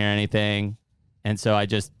 minutes. I didn't hear anything. And so I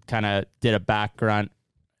just kind of did a back grunt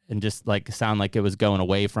and just like sound like it was going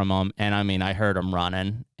away from him. And I mean, I heard him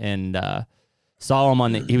running and saw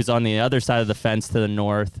him he was on the other side of the fence to the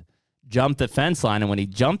north, jumped the fence line. And when he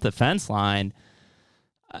jumped the fence line,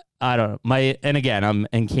 I don't know, and again, I'm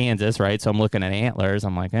in Kansas, right? So I'm looking at antlers.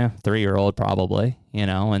 I'm like, 3-year-old probably, you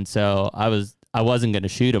know? And so I wasn't going to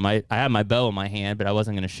shoot him. I had my bow in my hand, but I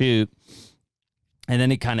wasn't going to shoot. And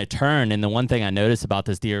then he kind of turned. And the one thing I noticed about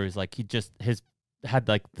this deer was like, had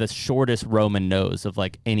like the shortest Roman nose of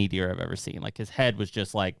like any deer I've ever seen. Like his head was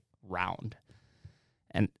just like round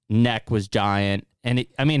and neck was giant. And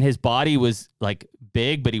his body was like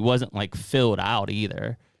big, but he wasn't like filled out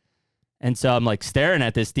either. And so I'm like staring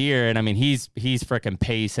at this deer, and I mean, he's freaking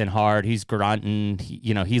pacing hard. He's grunting,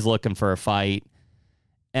 he's looking for a fight.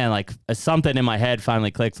 And like something in my head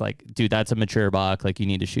finally clicks, like, dude, that's a mature buck. Like, you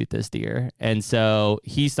need to shoot this deer. And so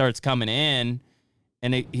he starts coming in,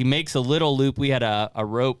 and he makes a little loop. We had a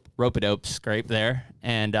rope-a-dope scrape there,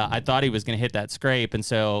 and I thought he was going to hit that scrape. And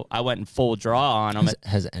so I went in full draw on him.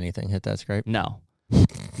 Has anything hit that scrape? No,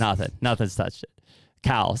 nothing. Nothing's touched it.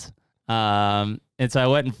 Cows. And so I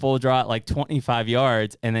went in full draw at like 25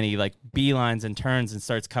 yards, and then he like beelines and turns and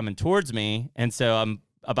starts coming towards me. And so I'm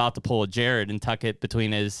about to pull a Jared and tuck it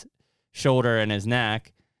between his shoulder and his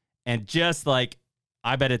neck. And just like,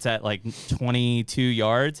 I bet it's at like 22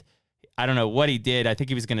 yards. I don't know what he did. I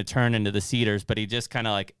think he was going to turn into the cedars, but he just kind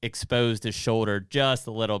of like exposed his shoulder just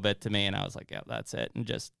a little bit to me. And I was like, yeah, that's it. And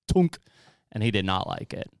just tunk. And he did not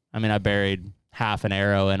like it. I mean, I buried half an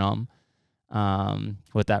arrow in him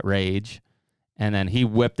with that rage. And then he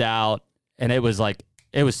whipped out, and it was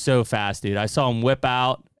so fast, dude. I saw him whip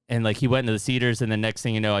out, and like he went into the cedars, and the next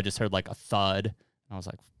thing you know, I just heard like a thud. And I was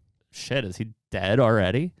like, shit, is he dead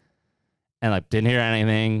already? And like didn't hear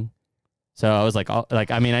anything. So I was like,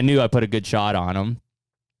 I knew I put a good shot on him.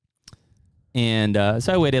 And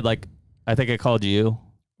so I waited, like, I think I called you,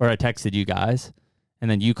 or I texted you guys, and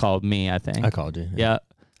then you called me, I think. I called you. Yeah.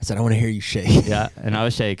 I said, I want to hear you shake. Yeah, and I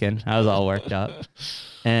was shaking. I was all worked up.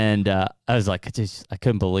 And I was like, I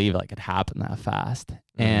couldn't believe like it happened that fast.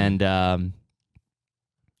 Mm-hmm. And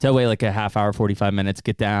so I wait like a half hour, 45 minutes,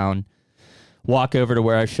 get down, walk over to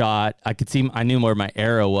where I shot. I knew where my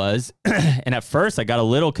arrow was. And at first I got a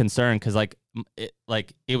little concerned because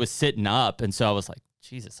it was sitting up. And so I was like,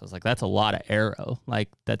 Jesus, I was like, that's a lot of arrow. Like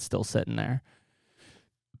that's still sitting there.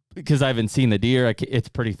 Because I haven't seen the deer. It's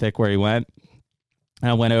pretty thick where he went. And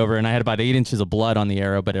I went over, and I had about 8 inches of blood on the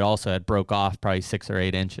arrow, but it also had broke off probably 6 or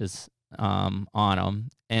 8 inches on him.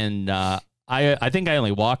 And I think I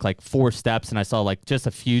only walked like 4 steps, and I saw like just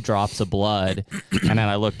a few drops of blood. And then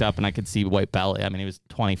I looked up, and I could see white belly. I mean, he was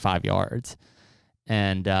 25 yards.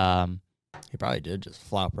 And He probably did just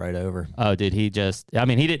flop right over. Oh, dude, he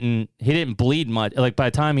didn't bleed much. Like by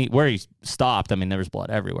the time he stopped, I mean, there was blood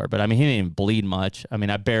everywhere, but I mean, he didn't even bleed much. I mean,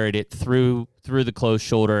 I buried it through the closed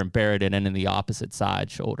shoulder and buried it in the opposite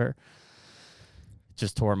side shoulder.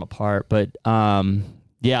 Just tore him apart. But,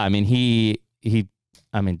 yeah, I mean, he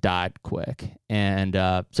died quick. And,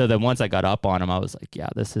 so then once I got up on him, I was like, yeah,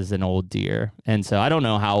 this is an old deer. And so I don't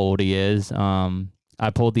know how old he is. I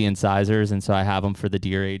pulled the incisors, and so I have him for the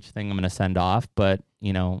deer age thing I'm going to send off. But,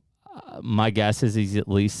 my guess is he's at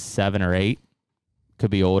least 7 or 8. Could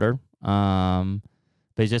be older. But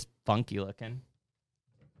he's just funky looking.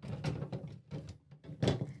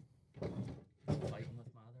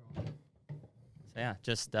 So, yeah,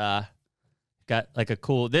 just got like a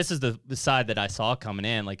cool... This is the side that I saw coming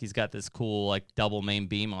in. Like, he's got this cool, like, double main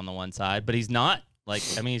beam on the one side. But he's not, like...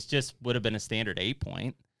 I mean, he's just would have been a standard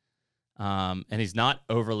 8-point. And he's not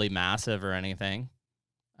overly massive or anything.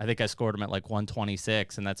 I think I scored him at like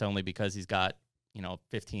 126, and that's only because he's got,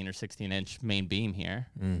 15 or 16-inch main beam here.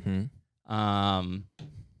 Mm-hmm.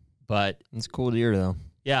 But it's a cool deer, though.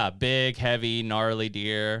 Yeah, big, heavy, gnarly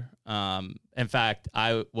deer. In fact,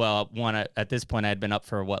 at this point, I had been up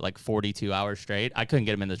for 42 hours straight. I couldn't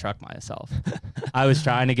get him in the truck myself. I was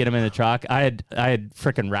trying to get him in the truck. I had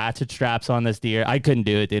freaking ratchet straps on this deer. I couldn't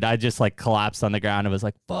do it, dude. I just like collapsed on the ground and was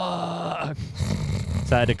like, fuck.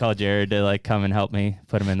 So I had to call Jared to like come and help me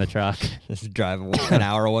put him in the truck. Just drive an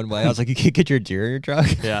hour one way. I was like, you can't get your deer in your truck?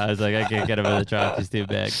 Yeah, I was like, I can't get him in the truck. He's too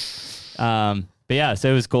big. But yeah,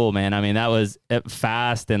 so it was cool, man. I mean, that was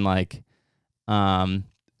fast and like,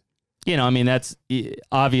 that's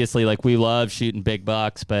obviously like we love shooting big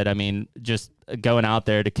bucks, but I mean, just going out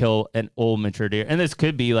there to kill an old mature deer. And this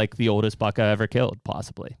could be like the oldest buck I've ever killed,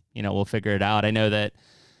 possibly. We'll figure it out. I know that.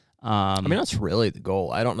 That's really the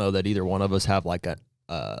goal. I don't know that either one of us have like an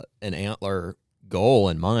antler goal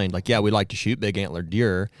in mind. Like, yeah, we like to shoot big antler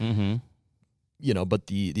deer, but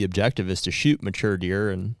the objective is to shoot mature deer.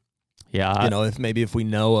 And, if we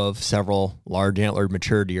know of several large antlered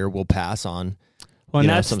mature deer, we'll pass on. Well,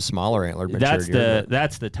 that's some smaller antlered mature deer.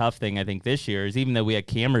 That's the tough thing, I think, this year is even though we had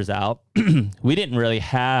cameras out, we didn't really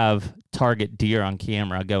have target deer on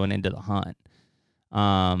camera going into the hunt.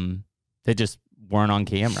 They just weren't on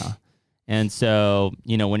camera. And so,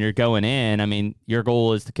 when you're going in, I mean, your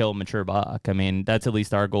goal is to kill a mature buck. I mean, that's at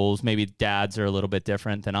least our goals. Maybe dads are a little bit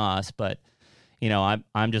different than us, but,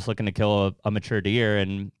 I'm just looking to kill a mature deer.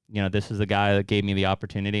 And, this is the guy that gave me the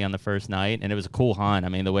opportunity on the first night. And it was a cool hunt. I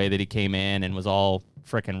mean, the way that he came in and was all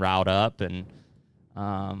freaking routed up and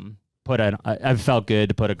I felt good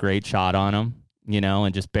to put a great shot on him,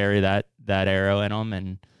 and just bury that arrow in him.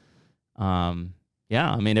 And,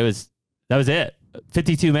 that was it.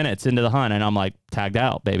 52 minutes into the hunt, and I'm like, tagged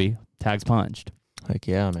out, baby. Tags punched. Heck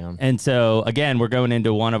yeah, man. And so, again, we're going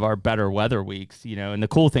into one of our better weather weeks, and the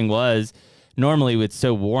cool thing was, normally it's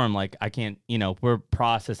so warm, like I can't, we're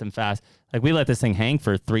processing fast. Like we let this thing hang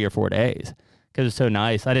for 3 or 4 days because it's so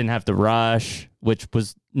nice. I didn't have to rush, which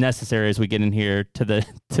was necessary as we get in here to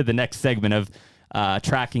the next segment of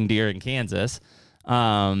tracking deer in Kansas.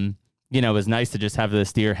 It was nice to just have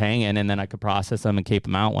this deer hanging, and then I could process them and keep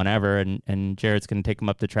them out whenever. And Jared's going to take them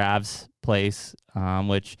up to Trav's place,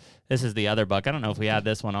 which this is the other buck. I don't know if we had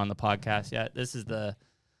this one on the podcast yet. This is the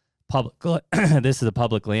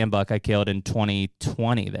public land buck I killed in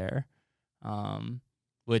 2020 there,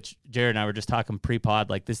 which Jared and I were just talking pre-pod.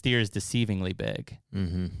 Like this deer is deceivingly big.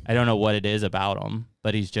 Mm-hmm. I don't know what it is about him,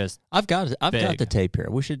 but he's just. I've got the tape here.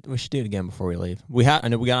 We should do it again before we leave. I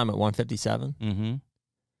know we got him at 157. Mm-hmm.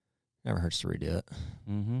 Never hurts to redo it.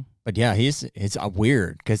 Mm-hmm. But yeah, it's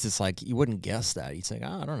weird because it's like you wouldn't guess that. You'd think,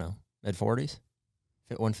 I don't know, mid-40s,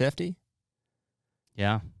 150.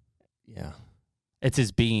 Yeah. Yeah. It's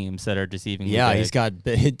his beams that are deceivingly big. Yeah, he's got.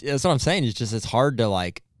 That's what I'm saying. It's hard to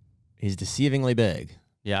like. He's deceivingly big.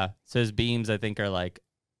 Yeah. So his beams, I think, are like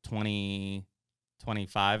 20,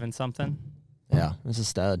 25 and something. Yeah, it's a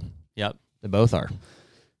stud. Yep. They both are.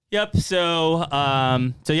 Yep. So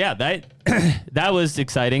yeah, that was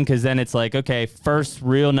exciting because then it's like, okay, first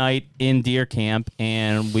real night in deer camp,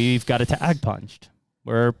 and we've got a tag punched.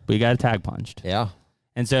 We got a tag punched. Yeah.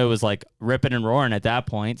 And so it was like ripping and roaring at that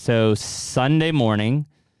point. So Sunday morning,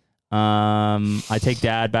 I take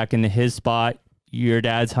Dad back into his spot. Your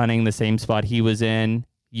dad's hunting the same spot he was in.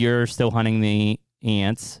 You're still hunting the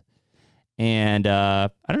ants. And I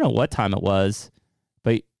don't know what time it was,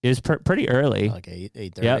 but it was pretty early. Like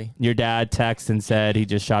 8:30. Yep. Your dad texted and said he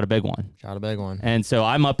just shot a big one. And so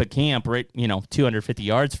I'm up at camp, right, 250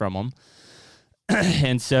 yards from him.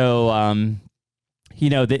 And so, and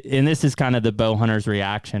this is kind of the bow hunter's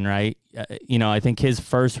reaction, right? I think his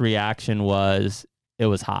first reaction was it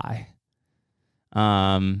was high.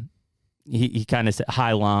 He kind of said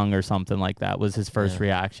high lung or something like that was his first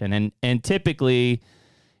reaction. And typically,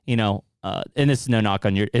 and this is no knock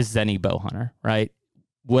on this is any bow hunter, right?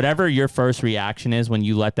 Whatever your first reaction is when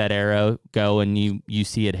you let that arrow go and you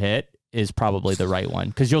see it hit is probably the right one,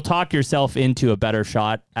 because you'll talk yourself into a better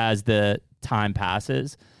shot as the time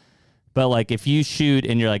passes. But like if you shoot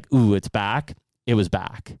and you're like, ooh, it's back, it was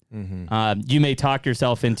back. Mm-hmm. You may talk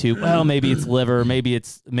yourself into, well, maybe it's liver, maybe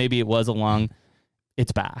it was a lung,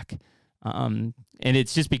 it's back. And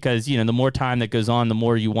it's just because, the more time that goes on, the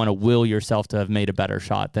more you want to will yourself to have made a better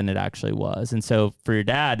shot than it actually was. And so for your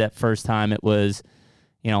dad, that first time it was,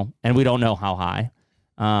 and we don't know how high,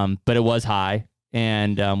 but it was high.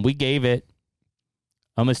 And we gave it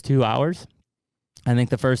almost 2 hours. I think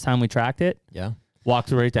the first time we tracked it. Yeah.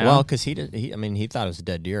 Walked right down. Well, because he thought it was a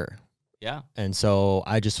dead deer. Yeah. And so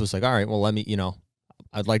I just was like, all right, well, let me,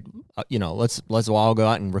 I'd like, let's all go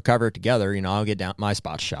out and recover it together. I'll get down my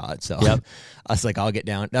spot shot. So I was like, I'll get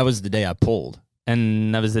down. That was the day I pulled.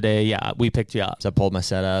 And that was the day, we picked you up. So I pulled my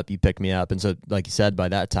setup, you picked me up. And so, like you said, by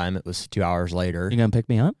that time, it was 2 hours later. You going to pick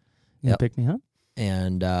me up? You going to pick me up?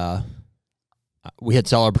 And we had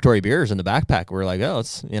celebratory beers in the backpack. We were like, oh,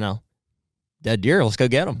 it's, dead deer. Let's go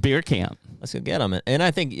get them. Beer camp. Let's go get them. And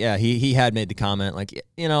I think, he had made the comment, like,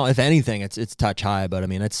 if anything, it's touch high. But, I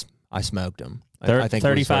mean, I smoked him. I think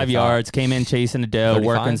 35 yards, came in chasing a doe, 35,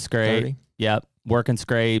 working scrape. 30? Yep, working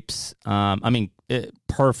scrapes.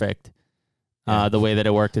 Perfect. The way that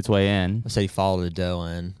it worked its way in. I said he followed a doe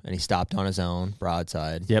in, and he stopped on his own,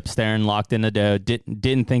 broadside. Yep, staring, locked in the doe.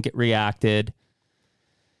 Didn't think it reacted.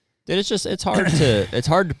 Dude, it's hard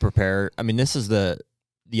to prepare. I mean, this is the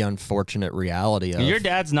unfortunate reality of... Your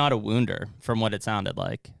dad's not a wounder, from what it sounded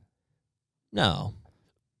like. No.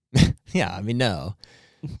 Yeah, I mean, no.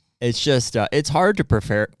 It's just it's hard to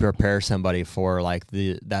prepare somebody for like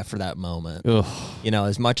that moment. Ugh.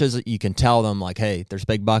 As much as you can tell them like, hey, there's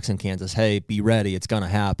big bucks in Kansas. Hey, be ready. It's gonna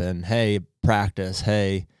happen. Hey, practice.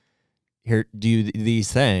 Hey, here, do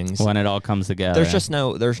these things. When it all comes together,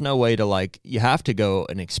 there's no way to like. You have to go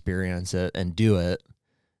and experience it and do it.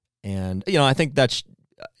 And I think that's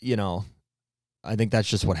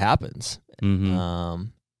just what happens. Mm-hmm.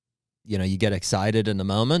 You get excited in the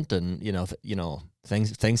moment, and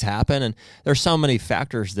things happen, and there's so many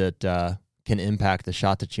factors that can impact the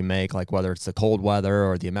shot that you make, like whether it's the cold weather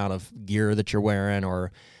or the amount of gear that you're wearing,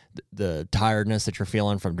 or the tiredness that you're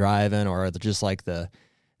feeling from driving, or just like the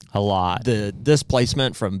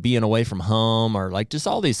displacement from being away from home, or like just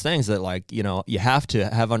all these things that like you have to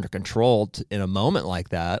have under control in a moment like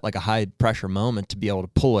that, like a high pressure moment, to be able to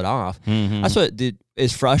pull it off. Mm-hmm. That's what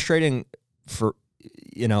is frustrating for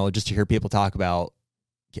just to hear people talk about,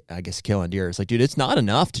 I guess, killing deer. It's like, dude, it's not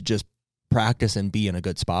enough to just practice and be in a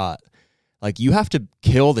good spot. Like, you have to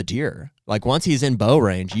kill the deer. Like, once he's in bow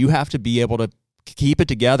range, you have to be able to keep it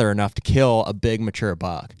together enough to kill a big mature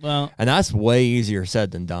buck. Well, and that's way easier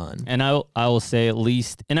said than done. And I will say, at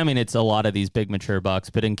least, and I mean, it's a lot of these big mature bucks,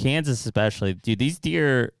 but in Kansas especially, dude, these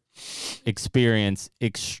deer experience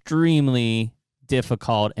extremely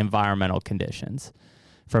difficult environmental conditions.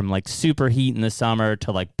 From like super heat in the summer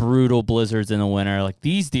to like brutal blizzards in the winter. Like,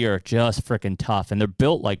 these deer are just freaking tough, and they're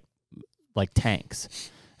built like tanks.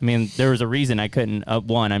 I mean, there was a reason I couldn't,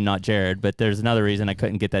 one, I'm not Jared, but there's another reason I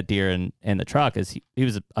couldn't get that deer in the truck, is he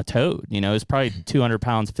was a toad, it was probably 200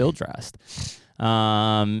 pounds field dressed.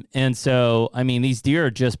 And so, I mean, these deer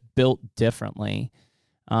are just built differently.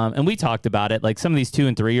 And we talked about it, like some of these 2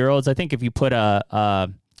 and 3 year olds, I think if you put a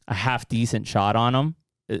half decent shot on them,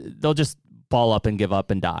 they'll just ball up and give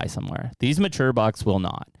up and die somewhere. These mature bucks will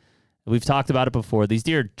not. We've talked about it before. These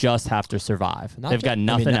deer just have to survive. They've got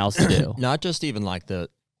nothing else to do. Not just even like the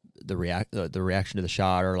reaction to the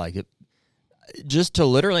shot, or like just to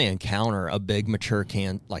literally encounter a big mature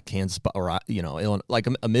Kansas, or like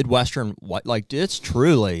a Midwestern, like it's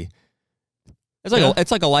truly.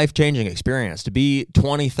 It's like a life-changing experience to be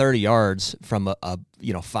 20, 30 yards from a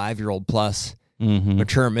 5-year-old plus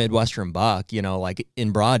mature Midwestern buck, like in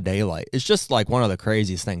broad daylight. It's just like one of the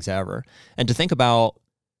craziest things ever. And to think about,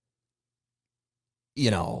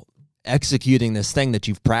 executing this thing that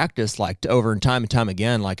you've practiced like over and time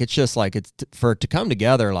again, like it's just like for it to come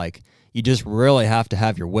together, like you just really have to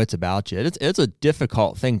have your wits about you. It's a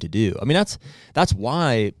difficult thing to do. I mean, that's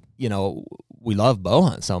why, we love bow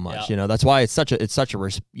hunt so much. Yeah. That's why it's such a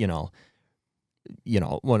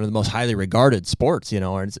one of the most highly regarded sports,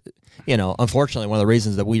 or it's, unfortunately one of the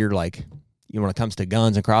reasons that we're like, when it comes to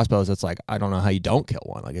guns and crossbows, it's like, I don't know how you don't kill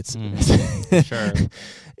one. Like it's, sure.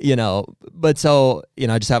 But so,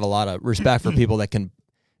 I just have a lot of respect for people that can,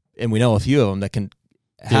 and we know a few of them that can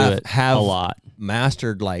have a lot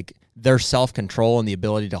mastered like their self-control and the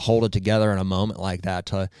ability to hold it together in a moment like that,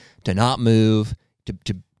 to not move,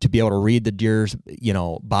 to be able to read the deer's,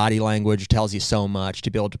 body language tells you so much, to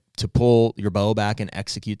be able to pull your bow back and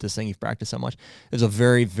execute this thing you've practiced so much. It's a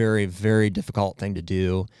very, very, very difficult thing to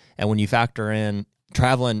do. And when you factor in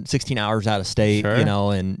traveling 16 hours out of state, Sure.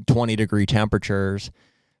 in 20-degree temperatures,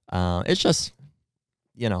 it's just,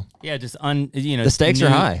 Yeah, just the stakes are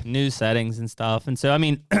high. New settings and stuff. And so, I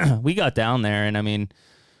mean, we got down there, and I mean,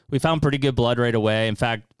 we found pretty good blood right away. In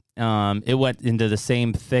fact, it went into the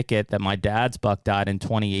same thicket that my dad's buck died in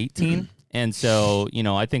 2018. And so,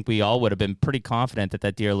 I think we all would have been pretty confident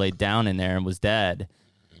that deer laid down in there and was dead.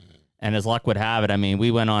 And as luck would have it, I mean,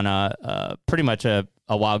 we went on a pretty much a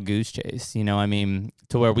wild goose chase, to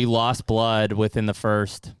where we lost blood within the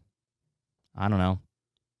first,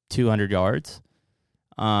 200 yards.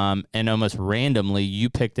 And almost randomly, you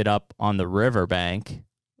picked it up on the riverbank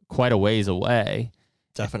quite a ways away.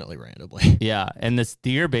 Definitely randomly. Yeah, and this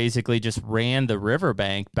deer basically just ran the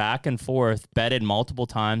riverbank back and forth, bedded multiple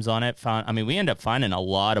times on it. We ended up finding a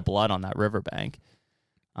lot of blood on that riverbank.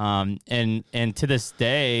 And to this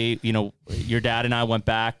day, your dad and I went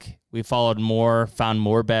back. We followed more, found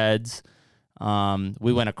more beds.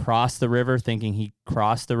 We went across the river thinking he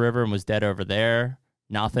crossed the river and was dead over there.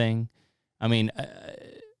 Nothing. I mean,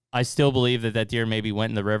 I still believe that deer maybe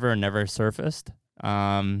went in the river and never surfaced.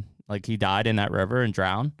 Like he died in that river and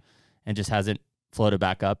drowned and just hasn't floated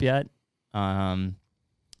back up yet.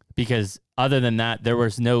 Because other than that, there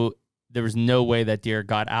was no way that deer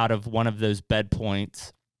got out of one of those bed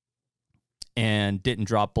points and didn't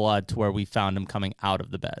drop blood to where we found him coming out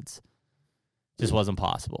of the beds. Just wasn't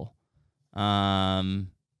possible. And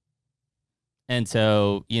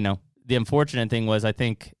so, the unfortunate thing was, I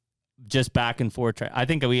think, just back and forth. I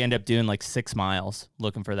think we ended up doing like 6 miles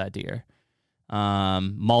looking for that deer.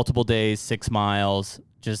 Multiple days, 6 miles,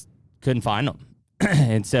 just couldn't find them.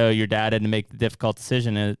 And so your dad had to make the difficult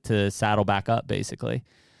decision to saddle back up, basically.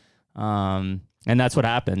 And that's what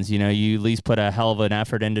happens. You at least put a hell of an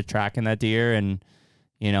effort into tracking that deer, and,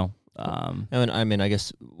 I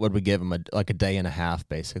guess, what we give him, a day and a half,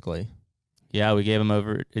 basically. Yeah, we gave him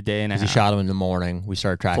over a day and a half. He shot him in the morning. We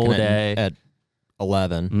started tracking full it day. At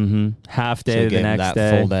 11. Mm-hmm. Half day so we the gave him next that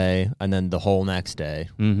day. full day, and then the whole next day.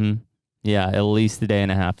 Mm-hmm. Yeah, at least a day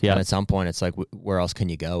and a half. Yeah. And at some point, it's like, where else can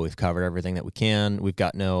you go? We've covered everything that we can. We've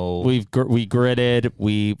got no. We gridded.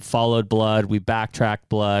 We followed blood. We backtracked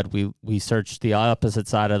blood. We searched the opposite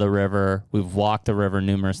side of the river. We've walked the river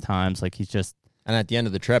numerous times. Like, he's just. And at the end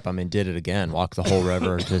of the trip, did it again. Walked the whole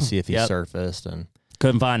river to see if he surfaced, and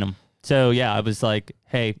couldn't find him. So yeah, I was like,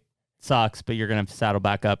 hey, sucks, but you're gonna have to saddle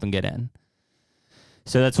back up and get in.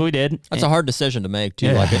 So that's what we did. That's a hard decision to make too.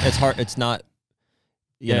 Yeah. Like, it's hard. It's not.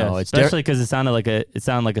 It's especially because it sounded like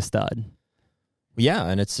a stud. Yeah,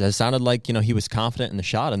 and it sounded like he was confident in the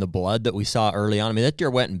shot, and the blood that we saw early on. That deer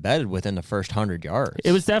went and bedded within the first 100 yards.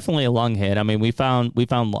 It was definitely a lung hit. We found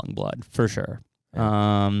lung blood for sure.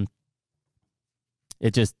 Yeah.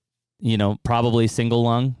 It just probably single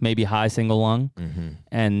lung, maybe high single lung,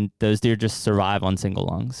 and those deer just survive on single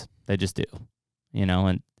lungs. They just do,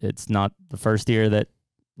 and it's not the first deer that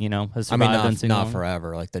has survived on single lung. Not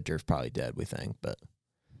forever. Like, that deer's probably dead, we think, but.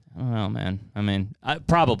 I don't know, man.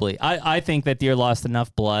 Probably. I think that deer lost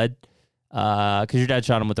enough blood because your dad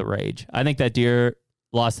shot him with a rage. I think that deer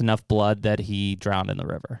lost enough blood that he drowned in the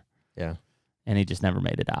river. Yeah. And he just never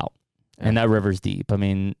made it out. Yeah. And that river's deep.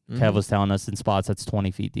 Kev was telling us in spots that's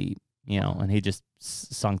 20 feet deep, and he just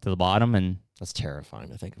sunk to the bottom. And that's terrifying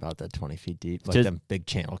to think about, that 20 feet deep, like just, them big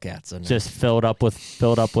channel cats in there. Just filled up with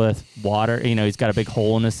water. He's got a big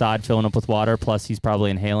hole in his side filling up with water. Plus, he's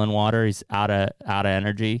probably inhaling water. He's out of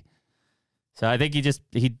energy. So I think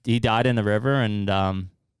he died in the river, and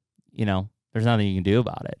there's nothing you can do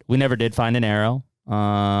about it. We never did find an arrow,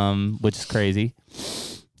 which is crazy.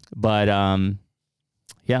 But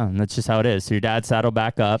yeah, and that's just how it is. So your dad saddled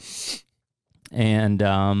back up, and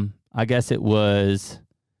I guess it was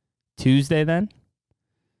Tuesday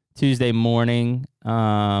morning.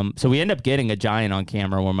 So we ended up getting a giant on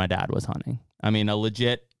camera where my dad was hunting. A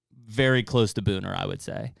legit, very close to Booner, I would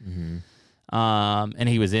say. Mm-hmm. And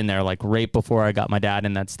he was in there like right before I got my dad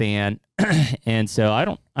in that stand. And so I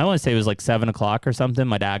want to say it was like 7 o'clock or something.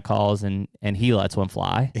 My dad calls and he lets one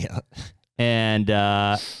fly. Yeah. And,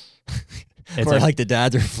 it's like the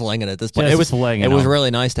dads are flinging at this point. It was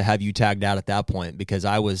really nice to have you tagged out at that point, because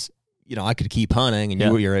I was, I could keep hunting, and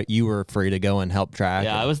you were free to go and help track.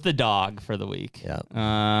 Yeah, I was the dog for the week. Yeah.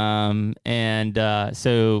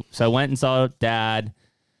 So I went and saw Dad.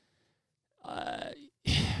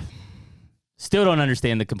 Still don't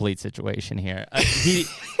understand the complete situation here.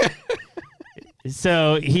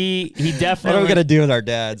 So he What are definitely. we gonna do with our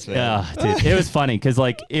dads, man? Yeah, dude, it was funny because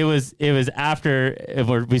like it was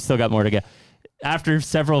after we still got more to go. After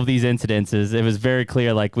several of these incidences, it was very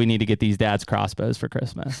clear like we need to get these dads crossbows for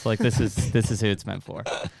Christmas. Like this is who it's meant for.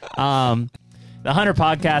 The Hunter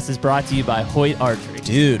Podcast is brought to you by Hoyt Archery.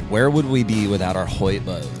 Dude, where would we be without our Hoyt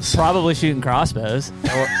bows? Probably shooting crossbows.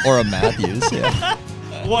 or a Matthews, yeah.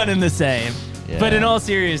 One and the same. Yeah. But in all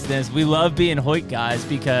seriousness, we love being Hoyt guys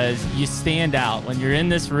because you stand out. When you're in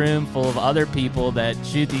this room full of other people that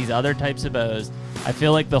shoot these other types of bows, I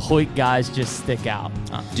feel like the Hoyt guys just stick out.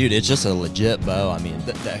 Dude, it's just a legit bow. I mean,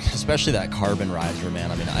 especially that carbon riser,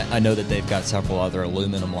 man. I mean, I know that they've got several other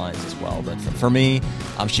aluminum lines as well, but for me,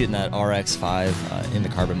 I'm shooting that RX5 in the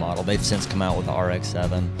carbon model. They've since come out with the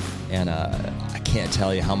RX7, and I can't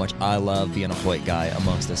tell you how much I love being a Hoyt guy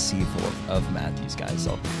amongst a sea full of Matthews guys.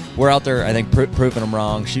 So we're out there, I think, proving them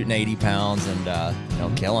wrong, shooting 80 pounds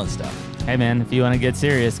and killing stuff. Hey, man, if you want to get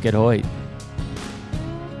serious, get Hoyt.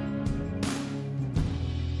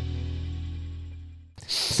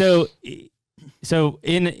 So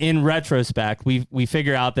in retrospect, we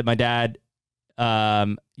figure out that my dad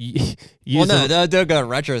used don't go in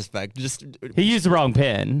retrospect. he used the wrong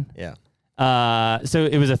pin. Yeah. So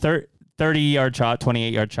it was a 30-yard shot,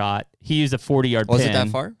 28-yard shot. He used a 40-yard pin. Was it that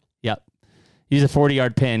far? Yep. He used a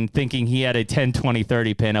 40-yard pin, thinking he had a 10, 20,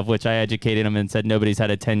 30 pin, of which I educated him and said nobody's had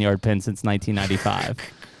a 10-yard pin since 1995.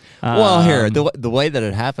 Well, here the way that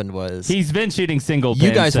it happened was he's been shooting single pins.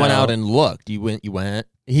 you guys went out and looked. You went.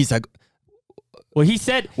 He's like, well, he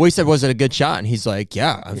said, was it a good shot? And he's like,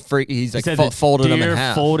 yeah, I'm free. He's like, folded him in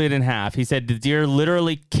half. Folded in half. He said the deer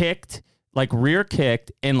literally kicked, like rear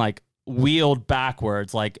kicked and like wheeled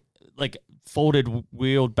backwards, like folded,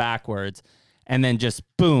 wheeled backwards, and then just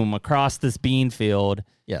boom across this bean field.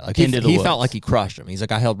 Yeah, like into the he woods. felt like he crushed him. He's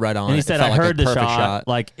like, I held right on. And he it. said, It I felt like heard a the perfect shot.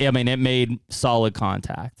 Like, I mean, it made solid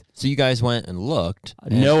contact. So you guys went and looked.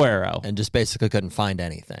 No arrow. And just basically couldn't find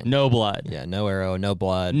anything. No blood. Yeah, no arrow, no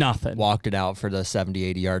blood. Nothing. Walked it out for the 70,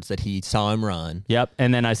 80 yards that he saw him run. Yep.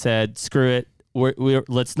 And then I said, screw it.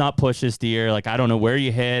 Let's not push this deer. Like, I don't know where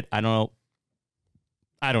you hit. I don't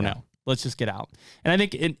know. Let's just get out. And I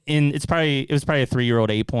think it was probably a 3-year-old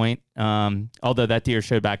 8-point. Although that deer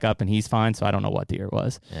showed back up and he's fine, so I don't know what deer it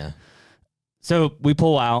was. Yeah. So we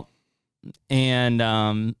pull out, and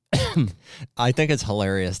I think it's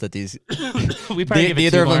hilarious that these we probably give it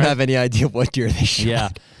neither of them more. have any idea what deer they shot. Yeah,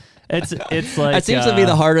 it's like that seems to be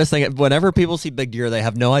the hardest thing. Whenever people see big deer, they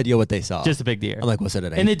have no idea what they saw. just a big deer. I'm like, was it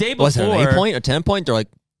an 8? And the day was it an before- 8-point, a 10-point? They're like,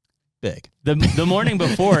 big. The morning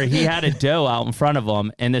before, he had a doe out in front of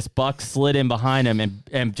him, and this buck slid in behind him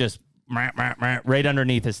and just right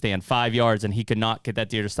underneath his stand, 5 yards, and he could not get that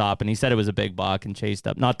deer to stop. And he said it was a big buck and chased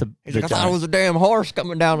up. Not the. He's like, I thought it was a damn horse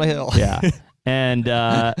coming down the hill. Yeah. And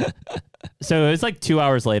so it was like 2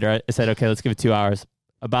 hours later. I said, okay, let's give it 2 hours.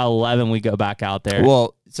 About 11, we go back out there.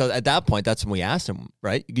 Well, so at that point, that's when we asked him,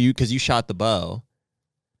 right? Because you shot the bow.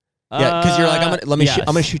 Yeah, because you're like, I'm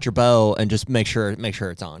gonna shoot your bow and just make sure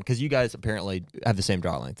it's on. Because you guys apparently have the same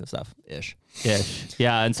draw length and stuff, ish.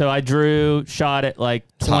 Yeah, and so I shot it like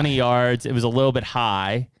 20 yards. It was a little bit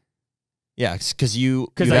high. Yeah, because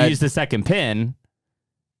I used the second pin,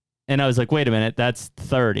 and I was like, wait a minute, that's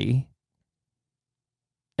 30.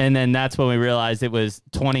 And then that's when we realized it was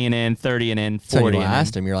 20 and in, 30 and in, 40 so you and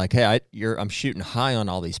asked him, you're like, hey, I'm shooting high on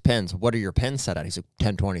all these pins. What are your pins set at? He's like,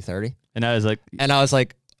 10, 20, 30. And I was like,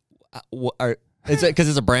 is it because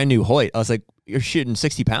it's a brand new Hoyt? I was like, you're shooting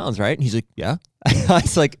 60 pounds, right? And he's like, yeah. I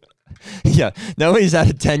was like, yeah, nobody's had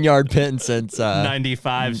a 10-yard pin since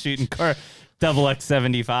 95 shooting double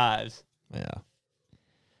X75s. Yeah.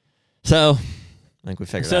 So I think we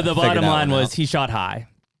figured. So the bottom line was he shot high.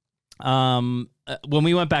 When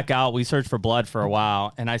we went back out, we searched for blood for a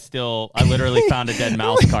while, and I literally found a dead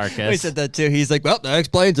mouse carcass. We said that too. He's like, well, that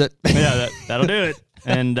explains it. Yeah, that'll do it.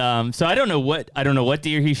 And so I don't know what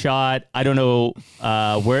deer he shot. I don't know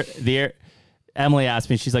where the air. Emily asked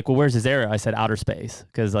me, she's like, well, where's his arrow? I said outer space,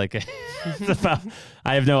 because like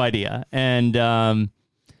I have no idea. And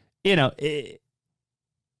it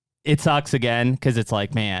sucks again, because it's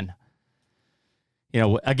like, man,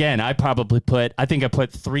 again, I think I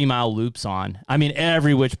put 3-mile loops on. I mean,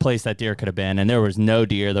 every which place that deer could have been, and there was no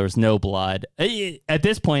deer, there was no blood. At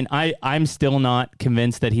this point, I'm still not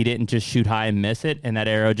convinced that he didn't just shoot high and miss it, and that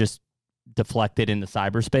arrow just deflected into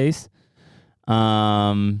cyberspace.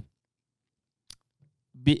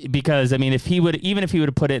 Because I mean, if he would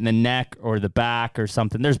have put it in the neck or the back or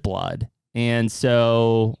something, there's blood, and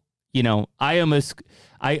so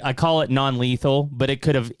I call it non-lethal, but it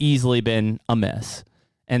could have easily been a miss,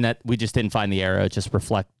 and that we just didn't find the arrow. It just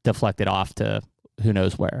deflected off to who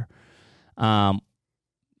knows where.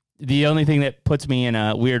 The only thing that puts me in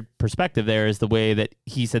a weird perspective there is the way that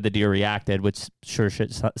he said the deer reacted, which sure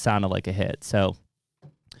sounded like a hit. So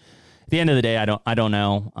at the end of the day, I don't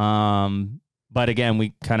know. But again,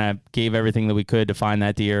 we kind of gave everything that we could to find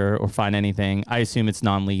that deer or find anything. I assume it's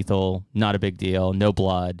non-lethal, not a big deal, no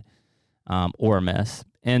blood, or a miss.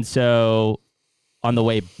 And so on the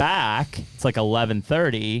way back, it's like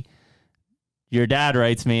 11:30. Your dad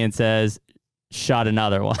writes me and says, "Shot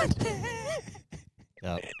another one."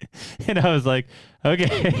 Yep. And I was like,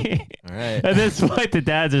 okay. All right. At this point, the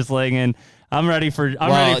dads are slinging. I'm ready for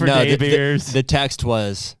day beers. The text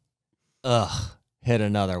was, "Ugh, hit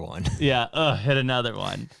another one." Yeah, hit another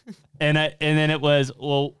one. And then it was,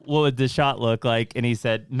 well, what would the shot look like? And he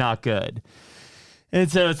said, not good. And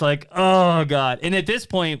so it's like, oh God. And at this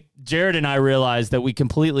point, Jared and I realized that we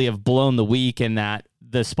completely have blown the week in that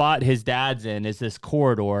the spot his dad's in is this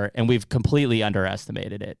corridor, and we've completely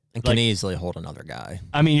underestimated it. And can easily hold another guy.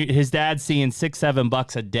 I mean, his dad's seeing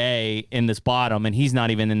 $6-7 a day in this bottom, and he's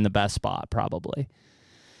not even in the best spot, probably.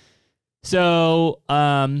 So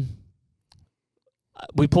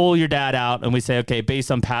we pull your dad out, and we say, okay,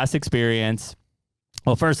 based on past experience,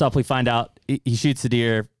 well, first off, we find out he shoots the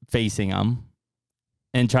deer facing him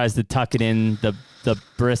and tries to tuck it in the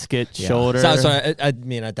brisket shoulder. So I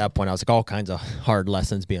mean, at that point, I was like, all kinds of hard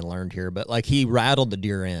lessons being learned here. But like, he rattled the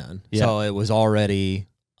deer in, so it was already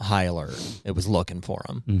high alert. It was looking for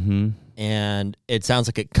him, and it sounds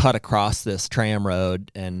like it cut across this tram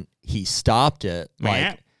road, and he stopped it.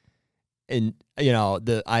 Like, and you know,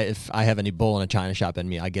 if I have any bull in a china shop in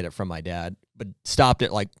me, I get it from my dad. But stopped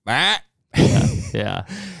it like, yeah.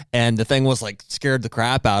 And the thing was like scared the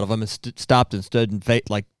crap out of him and stopped and stood and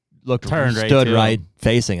stood right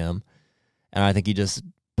facing him. And I think he just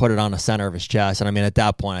put it on the center of his chest. And I mean, at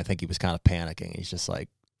that point, I think he was kind of panicking. He's just like,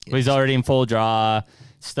 well, he's already in full draw.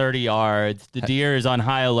 It's 30 yards. The deer is on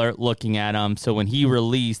high alert looking at him. So when he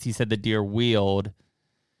released, he said the deer wheeled.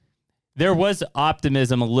 There was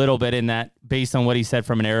optimism a little bit in that, based on what he said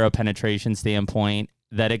from an arrow penetration standpoint,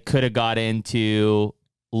 that it could have got into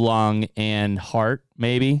lung and heart,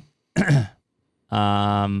 maybe.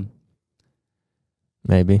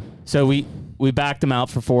 Maybe. So we backed him out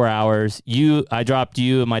for 4 hours. I dropped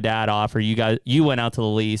you and my dad off, or you went out to the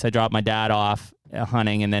lease. I dropped my dad off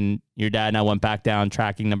hunting, and then your dad and I went back down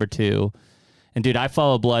tracking number 2. And dude, I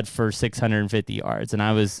followed blood for 650 yards, and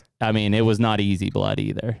it was not easy blood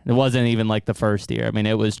either. It wasn't even like the first deer. I mean,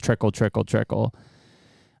 it was trickle.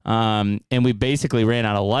 And we basically ran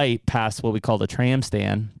out of light past what we call the tram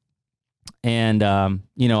stand. And, I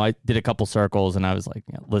did a couple circles, and I was like,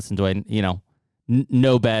 listen,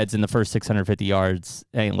 no beds in the first 650 yards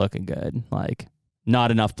ain't looking good. Like, not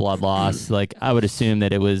enough blood loss. Like, I would assume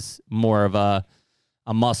that it was more of a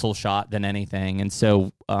muscle shot than anything. And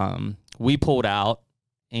so we pulled out,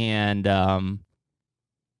 and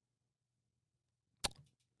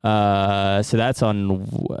so that's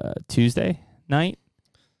on Tuesday night.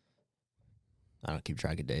 I don't keep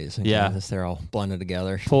track of days. Yeah. They're all blended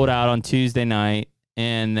together. Pulled out on Tuesday night,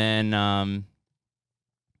 and then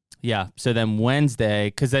so then Wednesday,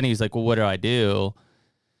 because then he was like, well, what do I do?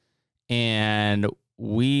 And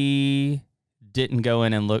we didn't go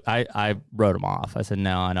in and look. I wrote him off. I said,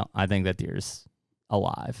 no, I think that deer's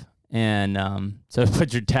alive. And so I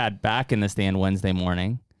put your dad back in the stand Wednesday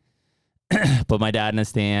morning. Put my dad in the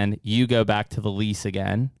stand. You go back to the lease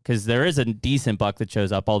again, because there is a decent buck that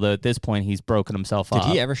shows up, although at this point he's broken himself up.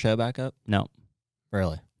 Did he ever show back up? No.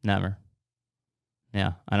 Really? Never.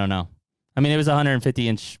 Yeah, I don't know. I mean, it was a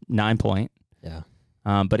 150-inch 9-point. Yeah.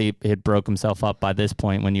 But he had broke himself up by this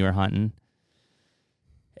point when you were hunting.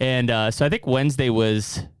 And so I think Wednesday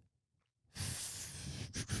was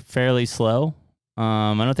fairly slow.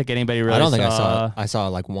 I don't think anybody really I saw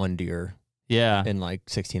like one deer. Yeah. In like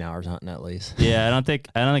 16 hours hunting at least. Yeah, I don't think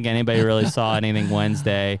anybody really saw anything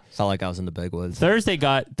Wednesday. It's not like I was in the big woods. Thursday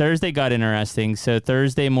got interesting. So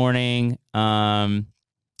Thursday morning,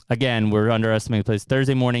 again, we're underestimating the place.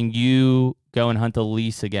 Thursday morning, you go and hunt the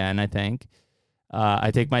lease again, I think.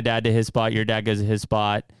 I take my dad to his spot. Your dad goes to his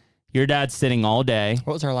spot. Your dad's sitting all day.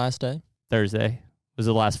 What was our last day? Thursday was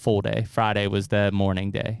the last full day. Friday was the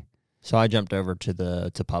morning day. So I jumped over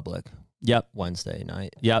to public. Yep. Wednesday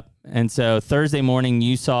night. Yep. And so Thursday morning,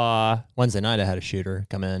 you saw... Wednesday night, I had a shooter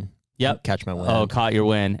come in. Yep. Catch my win. Oh, caught your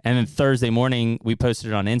win. And then Thursday morning, we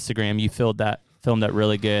posted it on Instagram. You filmed that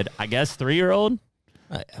really good. I guess 3-year-old?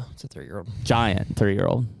 Yeah, it's a 3-year-old. Giant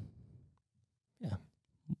 3-year-old. Yeah.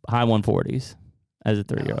 High 140s as a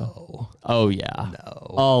 3-year-old. No. Oh, yeah.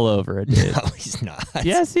 No. All over it, dude. No, he's not.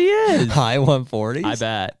 Yes, he is. High 140s? I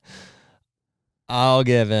bet. I'll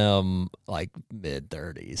give him like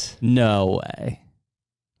mid-30s. No way.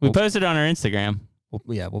 We Well- posted on our Instagram.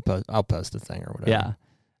 We'll post. I'll post the thing or whatever. Yeah.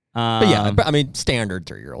 But yeah, I mean, standard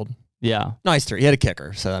 3-year-old. Yeah. Nice 3. He had a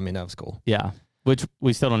kicker, so I mean that was cool. Yeah. Which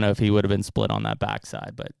we still don't know if he would have been split on that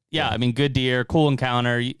backside. But yeah, I mean, good deer, cool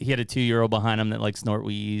encounter. He had a 2-year-old behind him that like snort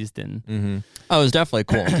wheezed and Oh, it was definitely a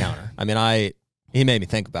cool encounter. I mean, he made me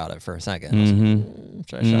think about it for a second. I was like,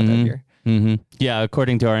 should I shot that deer? Yeah,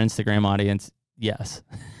 according to our Instagram audience, yes.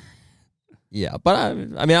 Yeah, but I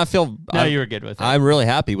mean, I feel No, you were good with it. I'm really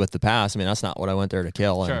happy with the pass. I mean, that's not what I went there to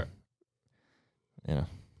kill. Sure. And, you know.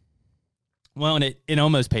 Well, and it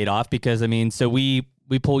almost paid off because, I mean, so we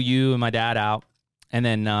pull you and my dad out, and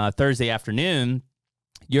then Thursday afternoon,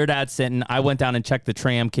 your dad's sitting. I went down and checked the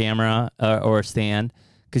tram camera or stand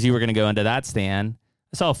because you were going to go into that stand.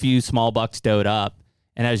 I saw a few small bucks stowed up,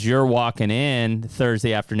 and as you're walking in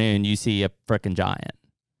Thursday afternoon, you see a freaking giant.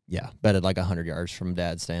 Yeah, bedded like 100 yards from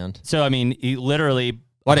Dad's stand. So, I mean, he literally...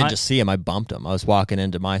 Well, I didn't just see him. I bumped him. I was walking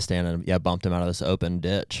into my stand and bumped him out of this open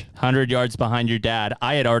ditch. 100 yards behind your dad.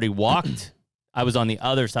 I had already walked. I was on the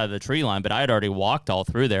other side of the tree line, but I had already walked all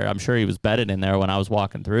through there. I'm sure he was bedded in there when I was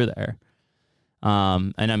walking through there.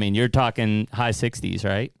 And I mean, you're talking high 60s,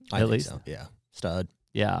 right? I think so. Yeah, stud.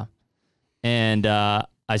 Yeah. And I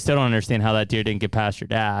still don't understand how that deer didn't get past your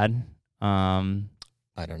dad.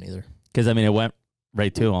 I don't either. Because, I mean, it went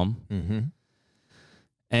right to him. Mm-hmm.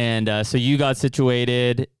 And so you got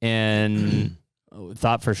situated and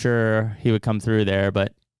thought for sure he would come through there,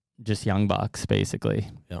 but just young bucks, basically.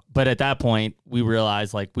 Yep. But at that point, we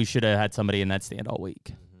realized, like, we should have had somebody in that stand all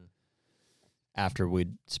week. After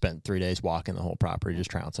we'd spent 3 days walking the whole property,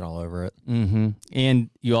 just trouncing all over it. Mm-hmm. And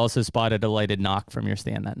you also spotted a lighted knock from your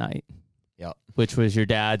stand that night. Yep. Which was your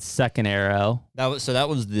dad's second arrow. That was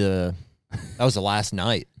the last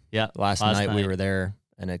night. Yeah. Last night we were there,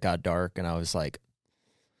 and it got dark, and I was like,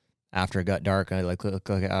 after it got dark, I look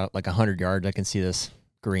out like 100 yards. I can see this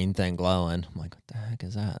green thing glowing. I'm like, what the heck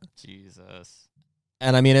is that? Jesus.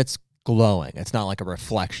 And I mean, it's glowing. It's not like a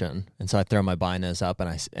reflection. And so I throw my binos up, and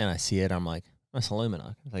I see it. I'm like, that's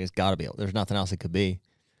Illumina. Like, it's got to be. There's nothing else it could be.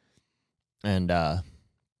 And I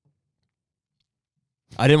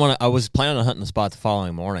didn't want to. I was planning on hunting the spot the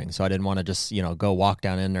following morning, so I didn't want to just go walk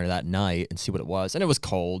down in there that night and see what it was. And it was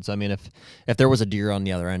cold. So I mean, if there was a deer on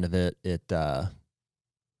the other end of it, it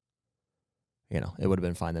would have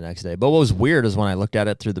been fine the next day. But what was weird is when I looked at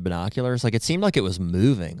it through the binoculars, like it seemed like it was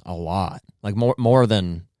moving a lot, like more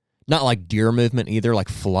than, not like deer movement either, like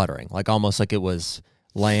fluttering, like almost like it was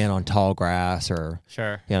laying on tall grass or,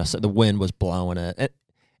 Sure. So the wind was blowing it.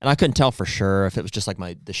 And I couldn't tell for sure if it was just like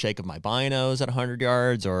the shake of my binos at 100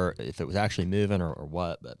 yards or if it was actually moving or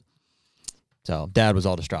what. But so Dad was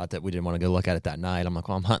all distraught that we didn't want to go look at it that night. I'm like,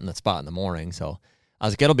 well, I'm hunting that spot in the morning. So I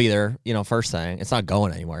was like, it'll be there, first thing. It's not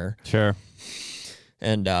going anywhere. Sure.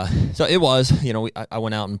 And so it was, I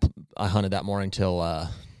went out and I hunted that morning till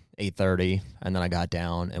 8:30, and then I got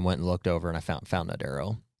down and went and looked over, and I found that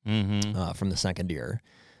arrow from the second deer,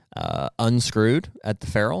 unscrewed at the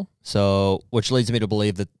ferrule. So, which leads me to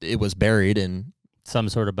believe that it was buried in some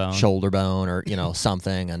sort of bone, shoulder bone, or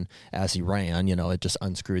something. And as he ran, it just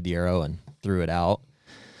unscrewed the arrow and threw it out.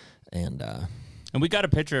 And we got a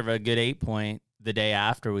picture of a good 8-point the day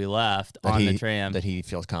after we left on the tram that he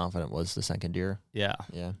feels confident was the second deer. Yeah.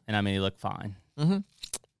 And I mean, he looked fine. Mm-hmm.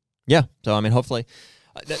 Yeah. So I mean, hopefully,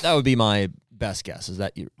 that would be my best guess. Is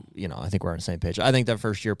that I think we're on the same page. I think that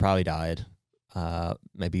first year probably died,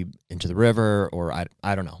 maybe into the river, or I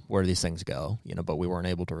don't know where these things go. But we weren't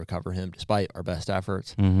able to recover him despite our best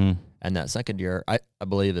efforts. Mm-hmm. And that second year, I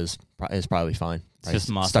believe is probably fine. It's just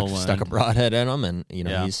muscle stuck a broadhead in him, and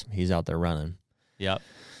Yeah. he's out there running. Yep.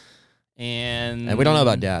 And we don't know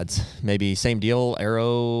about Dad's. Maybe same deal.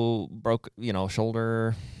 Arrow broke,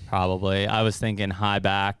 shoulder. Probably. I was thinking high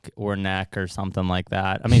back or neck or something like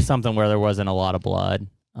that. I mean, something where there wasn't a lot of blood.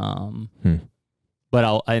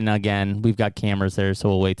 But again, we've got cameras there, so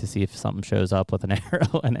we'll wait to see if something shows up with an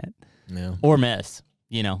arrow in it. Yeah. Or miss.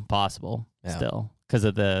 Possible still because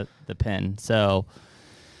of the pin. So,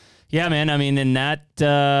 yeah, man. I mean, and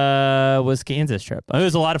that was Kansas trip. It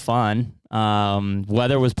was a lot of fun.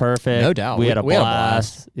 Weather was perfect. No doubt. We had a we had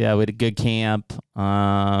blast. Yeah, we had a good camp.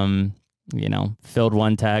 Filled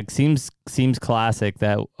one tag. Seems classic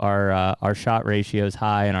that our shot ratio is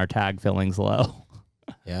high and our tag filling's low.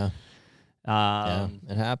 Yeah.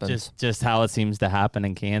 It happens. Just how it seems to happen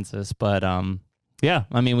in Kansas. But yeah,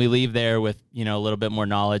 I mean, we leave there with a little bit more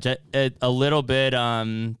knowledge. A little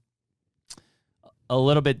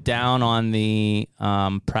bit down on the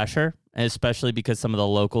pressure, especially because some of the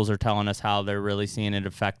locals are telling us how they're really seeing it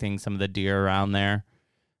affecting some of the deer around there.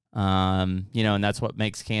 And that's what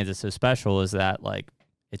makes Kansas so special is that like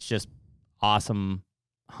it's just awesome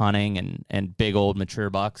hunting and big old mature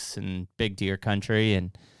bucks and big deer country.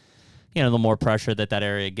 And, the more pressure that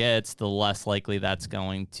area gets, the less likely that's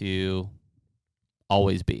going to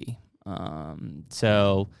always be.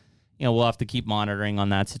 So we'll have to keep monitoring on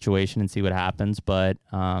that situation and see what happens. But,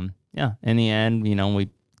 in the end, we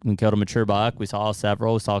killed a mature buck. We saw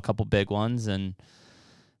several. We saw a couple big ones. And,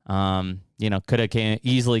 could have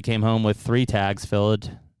easily came home with 3 tags filled,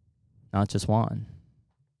 not just one.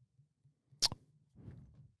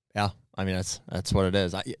 Yeah, I mean that's what it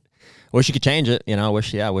is. I wish you could change it. I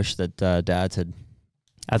wish that dads had.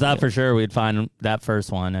 I thought for sure we'd find that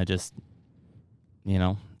first one. I just,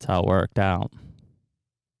 that's how it worked out.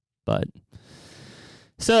 But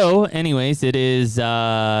so, anyways, it is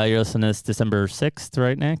you're listening to this December 6th,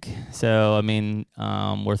 right, Nick? So, I mean,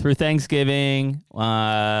 we're through Thanksgiving.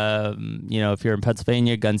 If you're in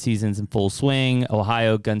Pennsylvania, gun season's in full swing.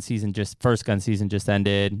 Ohio, first gun season just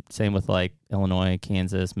ended. Same with like Illinois,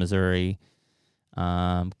 Kansas, Missouri,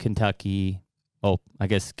 Kentucky. Oh, I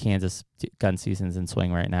guess Kansas gun season's in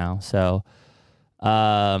swing right now. So,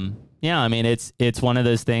 I mean, it's one of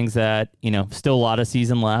those things that, still a lot of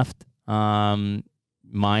season left.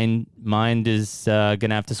 Mind is going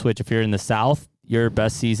to have to switch. If you're in the South, your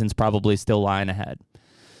best season's probably still lying ahead.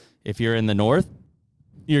 If you're in the North,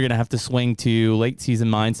 you're going to have to swing to late season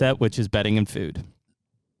mindset, which is bedding and food.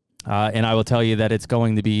 And I will tell you that it's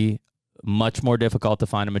going to be much more difficult to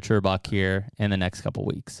find a mature buck here in the next couple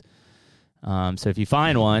weeks. So if you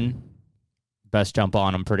find one, best jump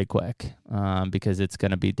on them pretty quick because it's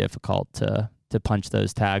going to be difficult to punch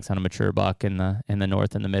those tags on a mature buck in the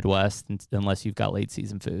North and the Midwest unless you've got late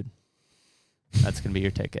season food. That's going to be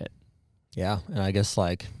your ticket. Yeah, and I guess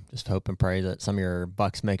like just hope and pray that some of your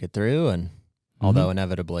bucks make it through, and although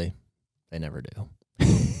inevitably they never do.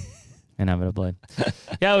 Inevitably.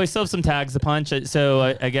 Yeah, we still have some tags to punch.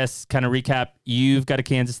 So I guess kind of recap, you've got a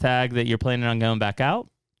Kansas tag that you're planning on going back out?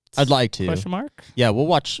 I'd like to. Question mark? Yeah, we'll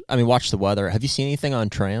watch the weather. Have you seen anything on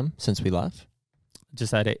Tram since we left?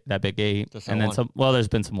 Just that big 8. Just and then one. some. Well, there's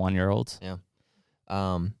been some 1-year-olds. Yeah.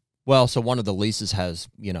 Well, so one of the leases has,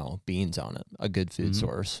 beans on it, a good food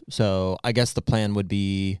source. So I guess the plan would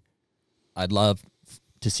be, I'd love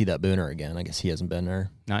to see that Booner again. I guess he hasn't been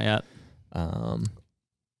there. Not yet.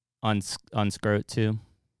 On Scroat too.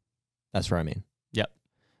 That's what I mean. Yep.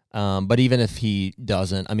 But even if he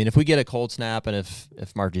doesn't, I mean, if we get a cold snap and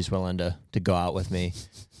if Margie's willing to go out with me,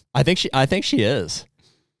 I think she is.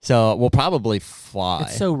 So we'll probably fly.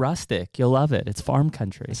 It's so rustic. You'll love it. It's farm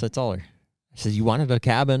country. So I told her. I said, you wanted a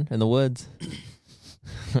cabin in the woods?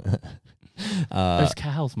 There's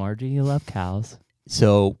cows, Margie. You love cows.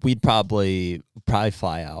 So we'd probably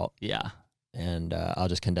fly out. Yeah. And I'll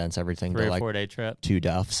just condense everything 3 to or like 4 day trip. 2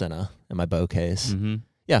 duffs in my bow case. Mm-hmm.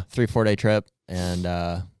 Yeah, 3-4 day trip, and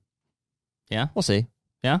yeah, we'll see.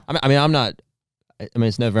 Yeah, I mean, I'm not. I mean,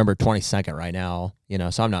 it's November 22nd right now,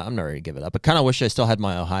 so I'm not ready to give it up. I kind of wish I still had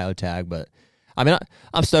my Ohio tag, but I mean,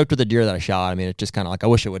 I'm stoked with the deer that I shot. I mean, it's just kind of like I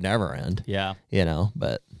wish it would never end. Yeah,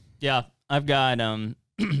 but yeah, I've got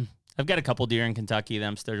I've got a couple deer in Kentucky that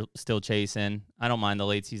I'm still chasing. I don't mind the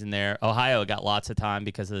late season there. Ohio got lots of time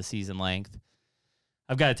because of the season length.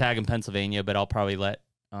 I've got a tag in Pennsylvania, but I'll probably let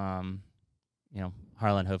Harlan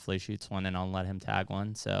hopefully shoots one, and I'll let him tag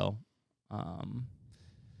one. So,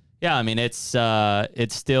 yeah, I mean, it's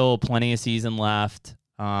still plenty of season left.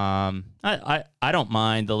 I don't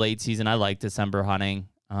mind the late season. I like December hunting,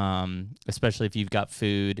 especially if you've got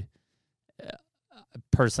food.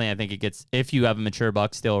 Personally, I think if you have a mature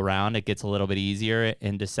buck still around, it gets a little bit easier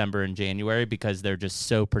in December and January because they're just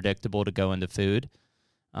so predictable to go into food.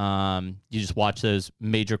 You just watch those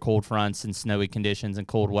major cold fronts and snowy conditions and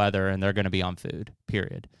cold weather, and they're going to be on food,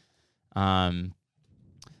 period. The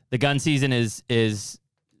gun season is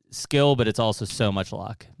skill, but it's also so much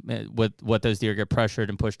luck with what those deer get pressured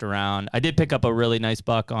and pushed around. I did pick up a really nice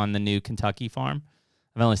buck on the new Kentucky farm.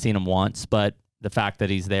 I've only seen him once, but the fact that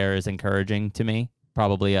he's there is encouraging to me.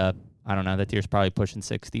 Probably I don't know, that deer's probably pushing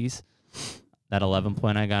 60s. That 11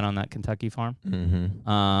 point I got on that Kentucky farm.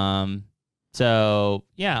 Mm-hmm. So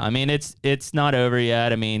yeah, I mean, it's not over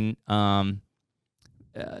yet. I mean, to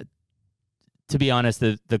be honest,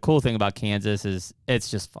 the cool thing about Kansas is it's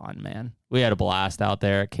just fun, man. We had a blast out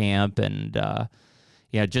there at camp, and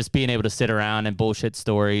just being able to sit around and bullshit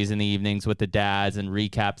stories in the evenings with the dads and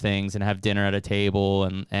recap things and have dinner at a table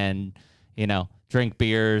and drink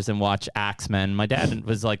beers and watch Axemen. My dad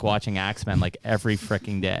was like watching Axemen like every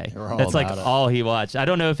freaking day. That's like all he watched. I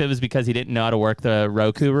don't know if it was because he didn't know how to work the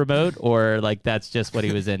Roku remote or like that's just what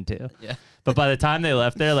he was into. Yeah. But by the time they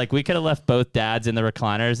left there, like we could have left both dads in the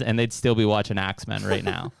recliners and they'd still be watching Axemen right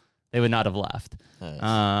now. They would not have left. Nice.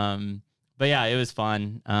 But yeah, it was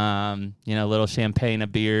fun. You know, a little champagne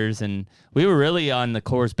of beers, and we were really on the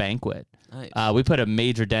Coors Banquet. Nice. We put a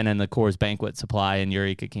major dent in the Coors Banquet supply in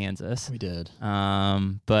Eureka, Kansas. We did.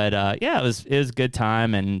 But yeah, it was a good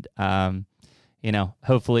time, and you know,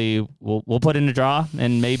 hopefully we'll put in a draw,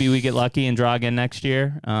 and maybe we get lucky and draw again next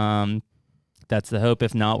year. That's the hope.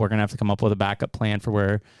 If not, we're gonna have to come up with a backup plan for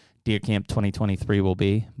where Deer Camp 2023 will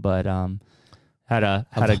be. But had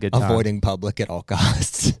a good time. Avoiding public at all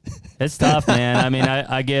costs. It's tough, man. I mean,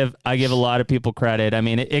 I give a lot of people credit. I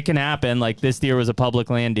mean, it can happen. Like this deer was a public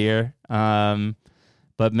land deer,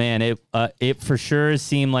 but man, it for sure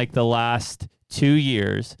seemed like the last 2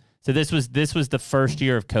 years. So this was the first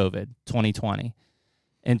year of COVID, 2020,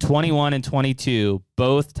 and 21 and 22.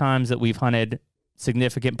 Both times that we've hunted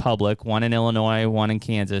significant public, one in Illinois, one in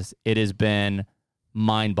Kansas, it has been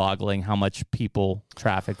mind-boggling how much people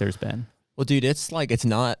traffic there's been. Well, dude, it's like it's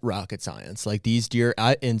not rocket science. Like these deer,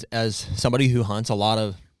 and as somebody who hunts a lot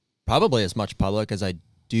of, probably as much public as I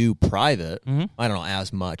do private, I don't know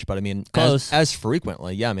as much, but I mean as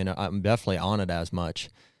frequently. Yeah, I mean I'm definitely on it as much.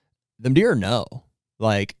 Them deer know.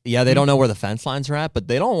 Like, yeah, they don't know where the fence lines are at, but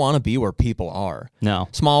they don't want to be where people are. No,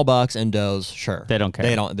 small bucks and does, sure, they don't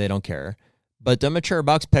care. They don't care. But the mature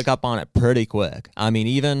bucks pick up on it pretty quick. I mean,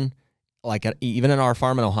 even in our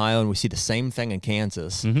farm in Ohio, and we see the same thing in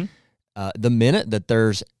Kansas. The minute that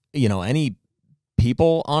there's, you know, any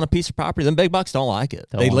people on a piece of property, them big bucks don't like it.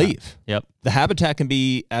 They leave. Yep. The habitat can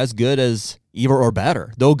be as good as either or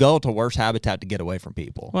better. They'll go to worse habitat to get away from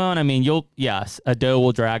people. Well, and I mean, a doe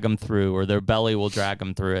will drag them through, or their belly will drag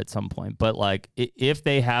them through at some point. But like, if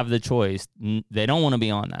they have the choice, they don't want to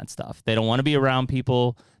be on that stuff. They don't want to be around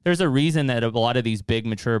people. There's a reason that a lot of these big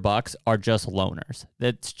mature bucks are just loners.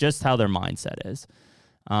 That's just how their mindset is.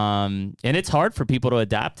 And it's hard for people to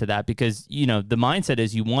adapt to that because, you know, the mindset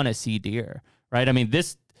is you want to see deer, right? I mean,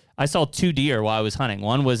 I saw 2 deer while I was hunting.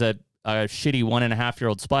 One was a shitty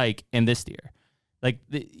 1.5-year-old spike, and this deer. Like,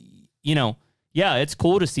 you know, yeah, it's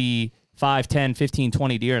cool to see 5, 10, 15,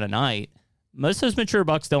 20 deer in a night. Most of those mature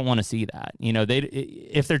bucks don't want to see that. You know,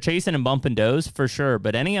 if they're chasing and bumping does, for sure.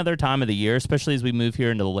 But any other time of the year, especially as we move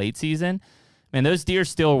here into the late season, man, those deer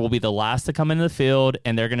still will be the last to come into the field,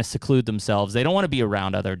 and they're going to seclude themselves. They don't want to be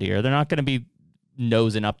around other deer. They're not going to be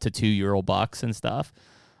nosing up to 2-year-old bucks and stuff.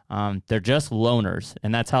 They're just loners,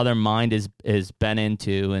 and that's how their mind is bent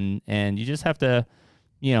into. And you just have to,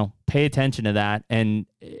 you know, pay attention to that. And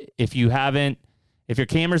if your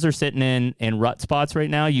cameras are sitting in rut spots right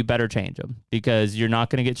now, you better change them because you're not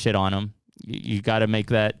going to get shit on them. You got to make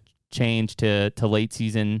that change to late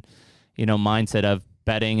season, you know, mindset of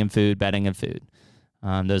bedding and food.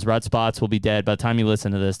 Those rut spots will be dead. By the time you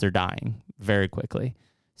listen to this, they're dying very quickly.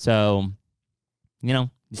 So, you know,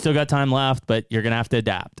 you still got time left, but you're going to have to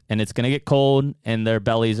adapt. And it's going to get cold, and their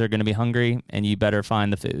bellies are going to be hungry, and you better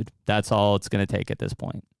find the food. That's all it's going to take at this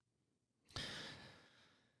point.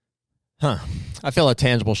 I feel a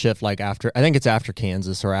tangible shift I think it's after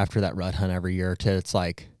Kansas or after that rut hunt every year to it's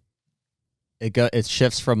like it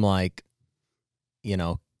shifts from like, you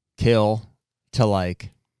know, kill to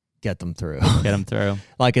like get them through.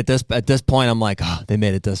 Like at this point I'm like, oh, they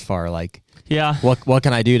made it this far. Like, yeah, what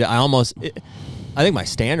can I do to I think my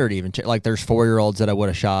standard even like there's 4-year-olds that I would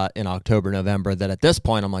have shot in October, November that at this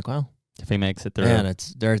point I'm like, well, if he makes it through, man,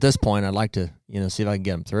 they're at this point I'd like to, you know, see if I can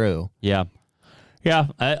get them through. Yeah. Yeah,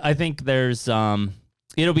 I think there's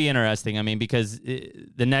it'll be interesting. I mean, because if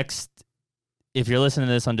you're listening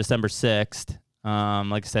to this on December 6th,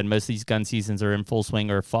 like I said, most of these gun seasons are in full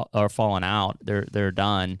swing or falling out. They're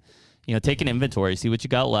done. You know, take an inventory, see what you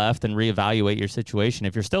got left, and reevaluate your situation.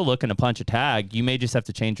 If you're still looking to punch a tag, you may just have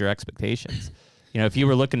to change your expectations. You know, if you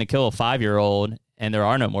were looking to kill a 5-year-old and there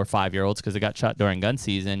are no more 5-year-olds because they got shot during gun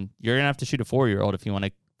season, you're gonna have to shoot a 4-year-old if you want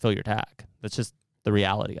to fill your tag. That's just the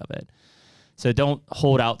reality of it. So don't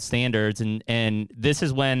hold out standards. And this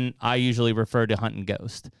is when I usually refer to hunt and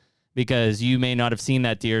ghost, because you may not have seen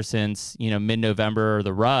that deer since, you know, mid-November or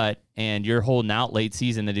the rut, and you're holding out late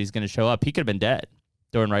season that he's going to show up. He could have been dead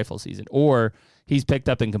during rifle season, or he's picked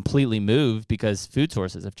up and completely moved because food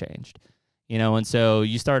sources have changed, you know? And so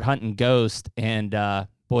you start hunting ghost, and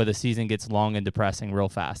boy, the season gets long and depressing real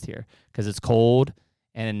fast here because it's cold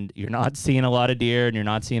and you're not seeing a lot of deer, and you're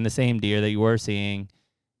not seeing the same deer that you were seeing.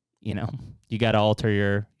 You know, you got to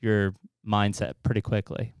alter your mindset pretty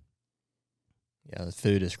quickly. Yeah, the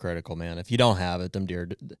food is critical, man. If you don't have it, them deer,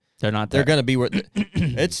 they're not. They're going to be where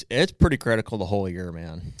it's pretty critical the whole year,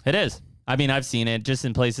 man. It is. I mean, I've seen it just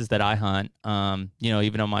in places that I hunt. You know,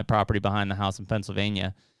 even on my property behind the house in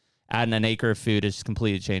Pennsylvania, adding an acre of food has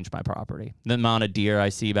completely changed my property. The amount of deer I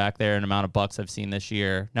see back there and the amount of bucks I've seen this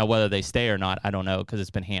year. Now, whether they stay or not, I don't know because it's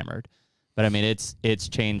been hammered. But I mean, it's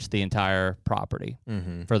changed the entire property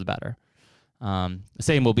for the better.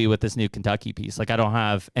 Same will be with this new Kentucky piece. Like I don't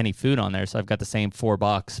have any food on there, so I've got the same $4,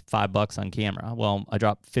 $5 on camera. Well, I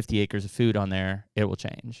drop 50 acres of food on there, it will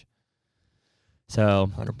change. So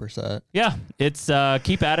 100%. Yeah, it's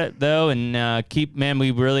keep at it though, and I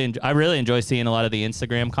really enjoy seeing a lot of the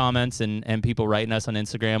Instagram comments and people writing us on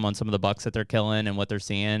Instagram on some of the bucks that they're killing and what they're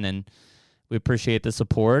seeing, and we appreciate the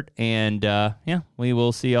support. And we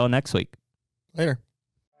will see y'all next week. Later.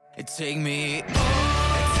 Take me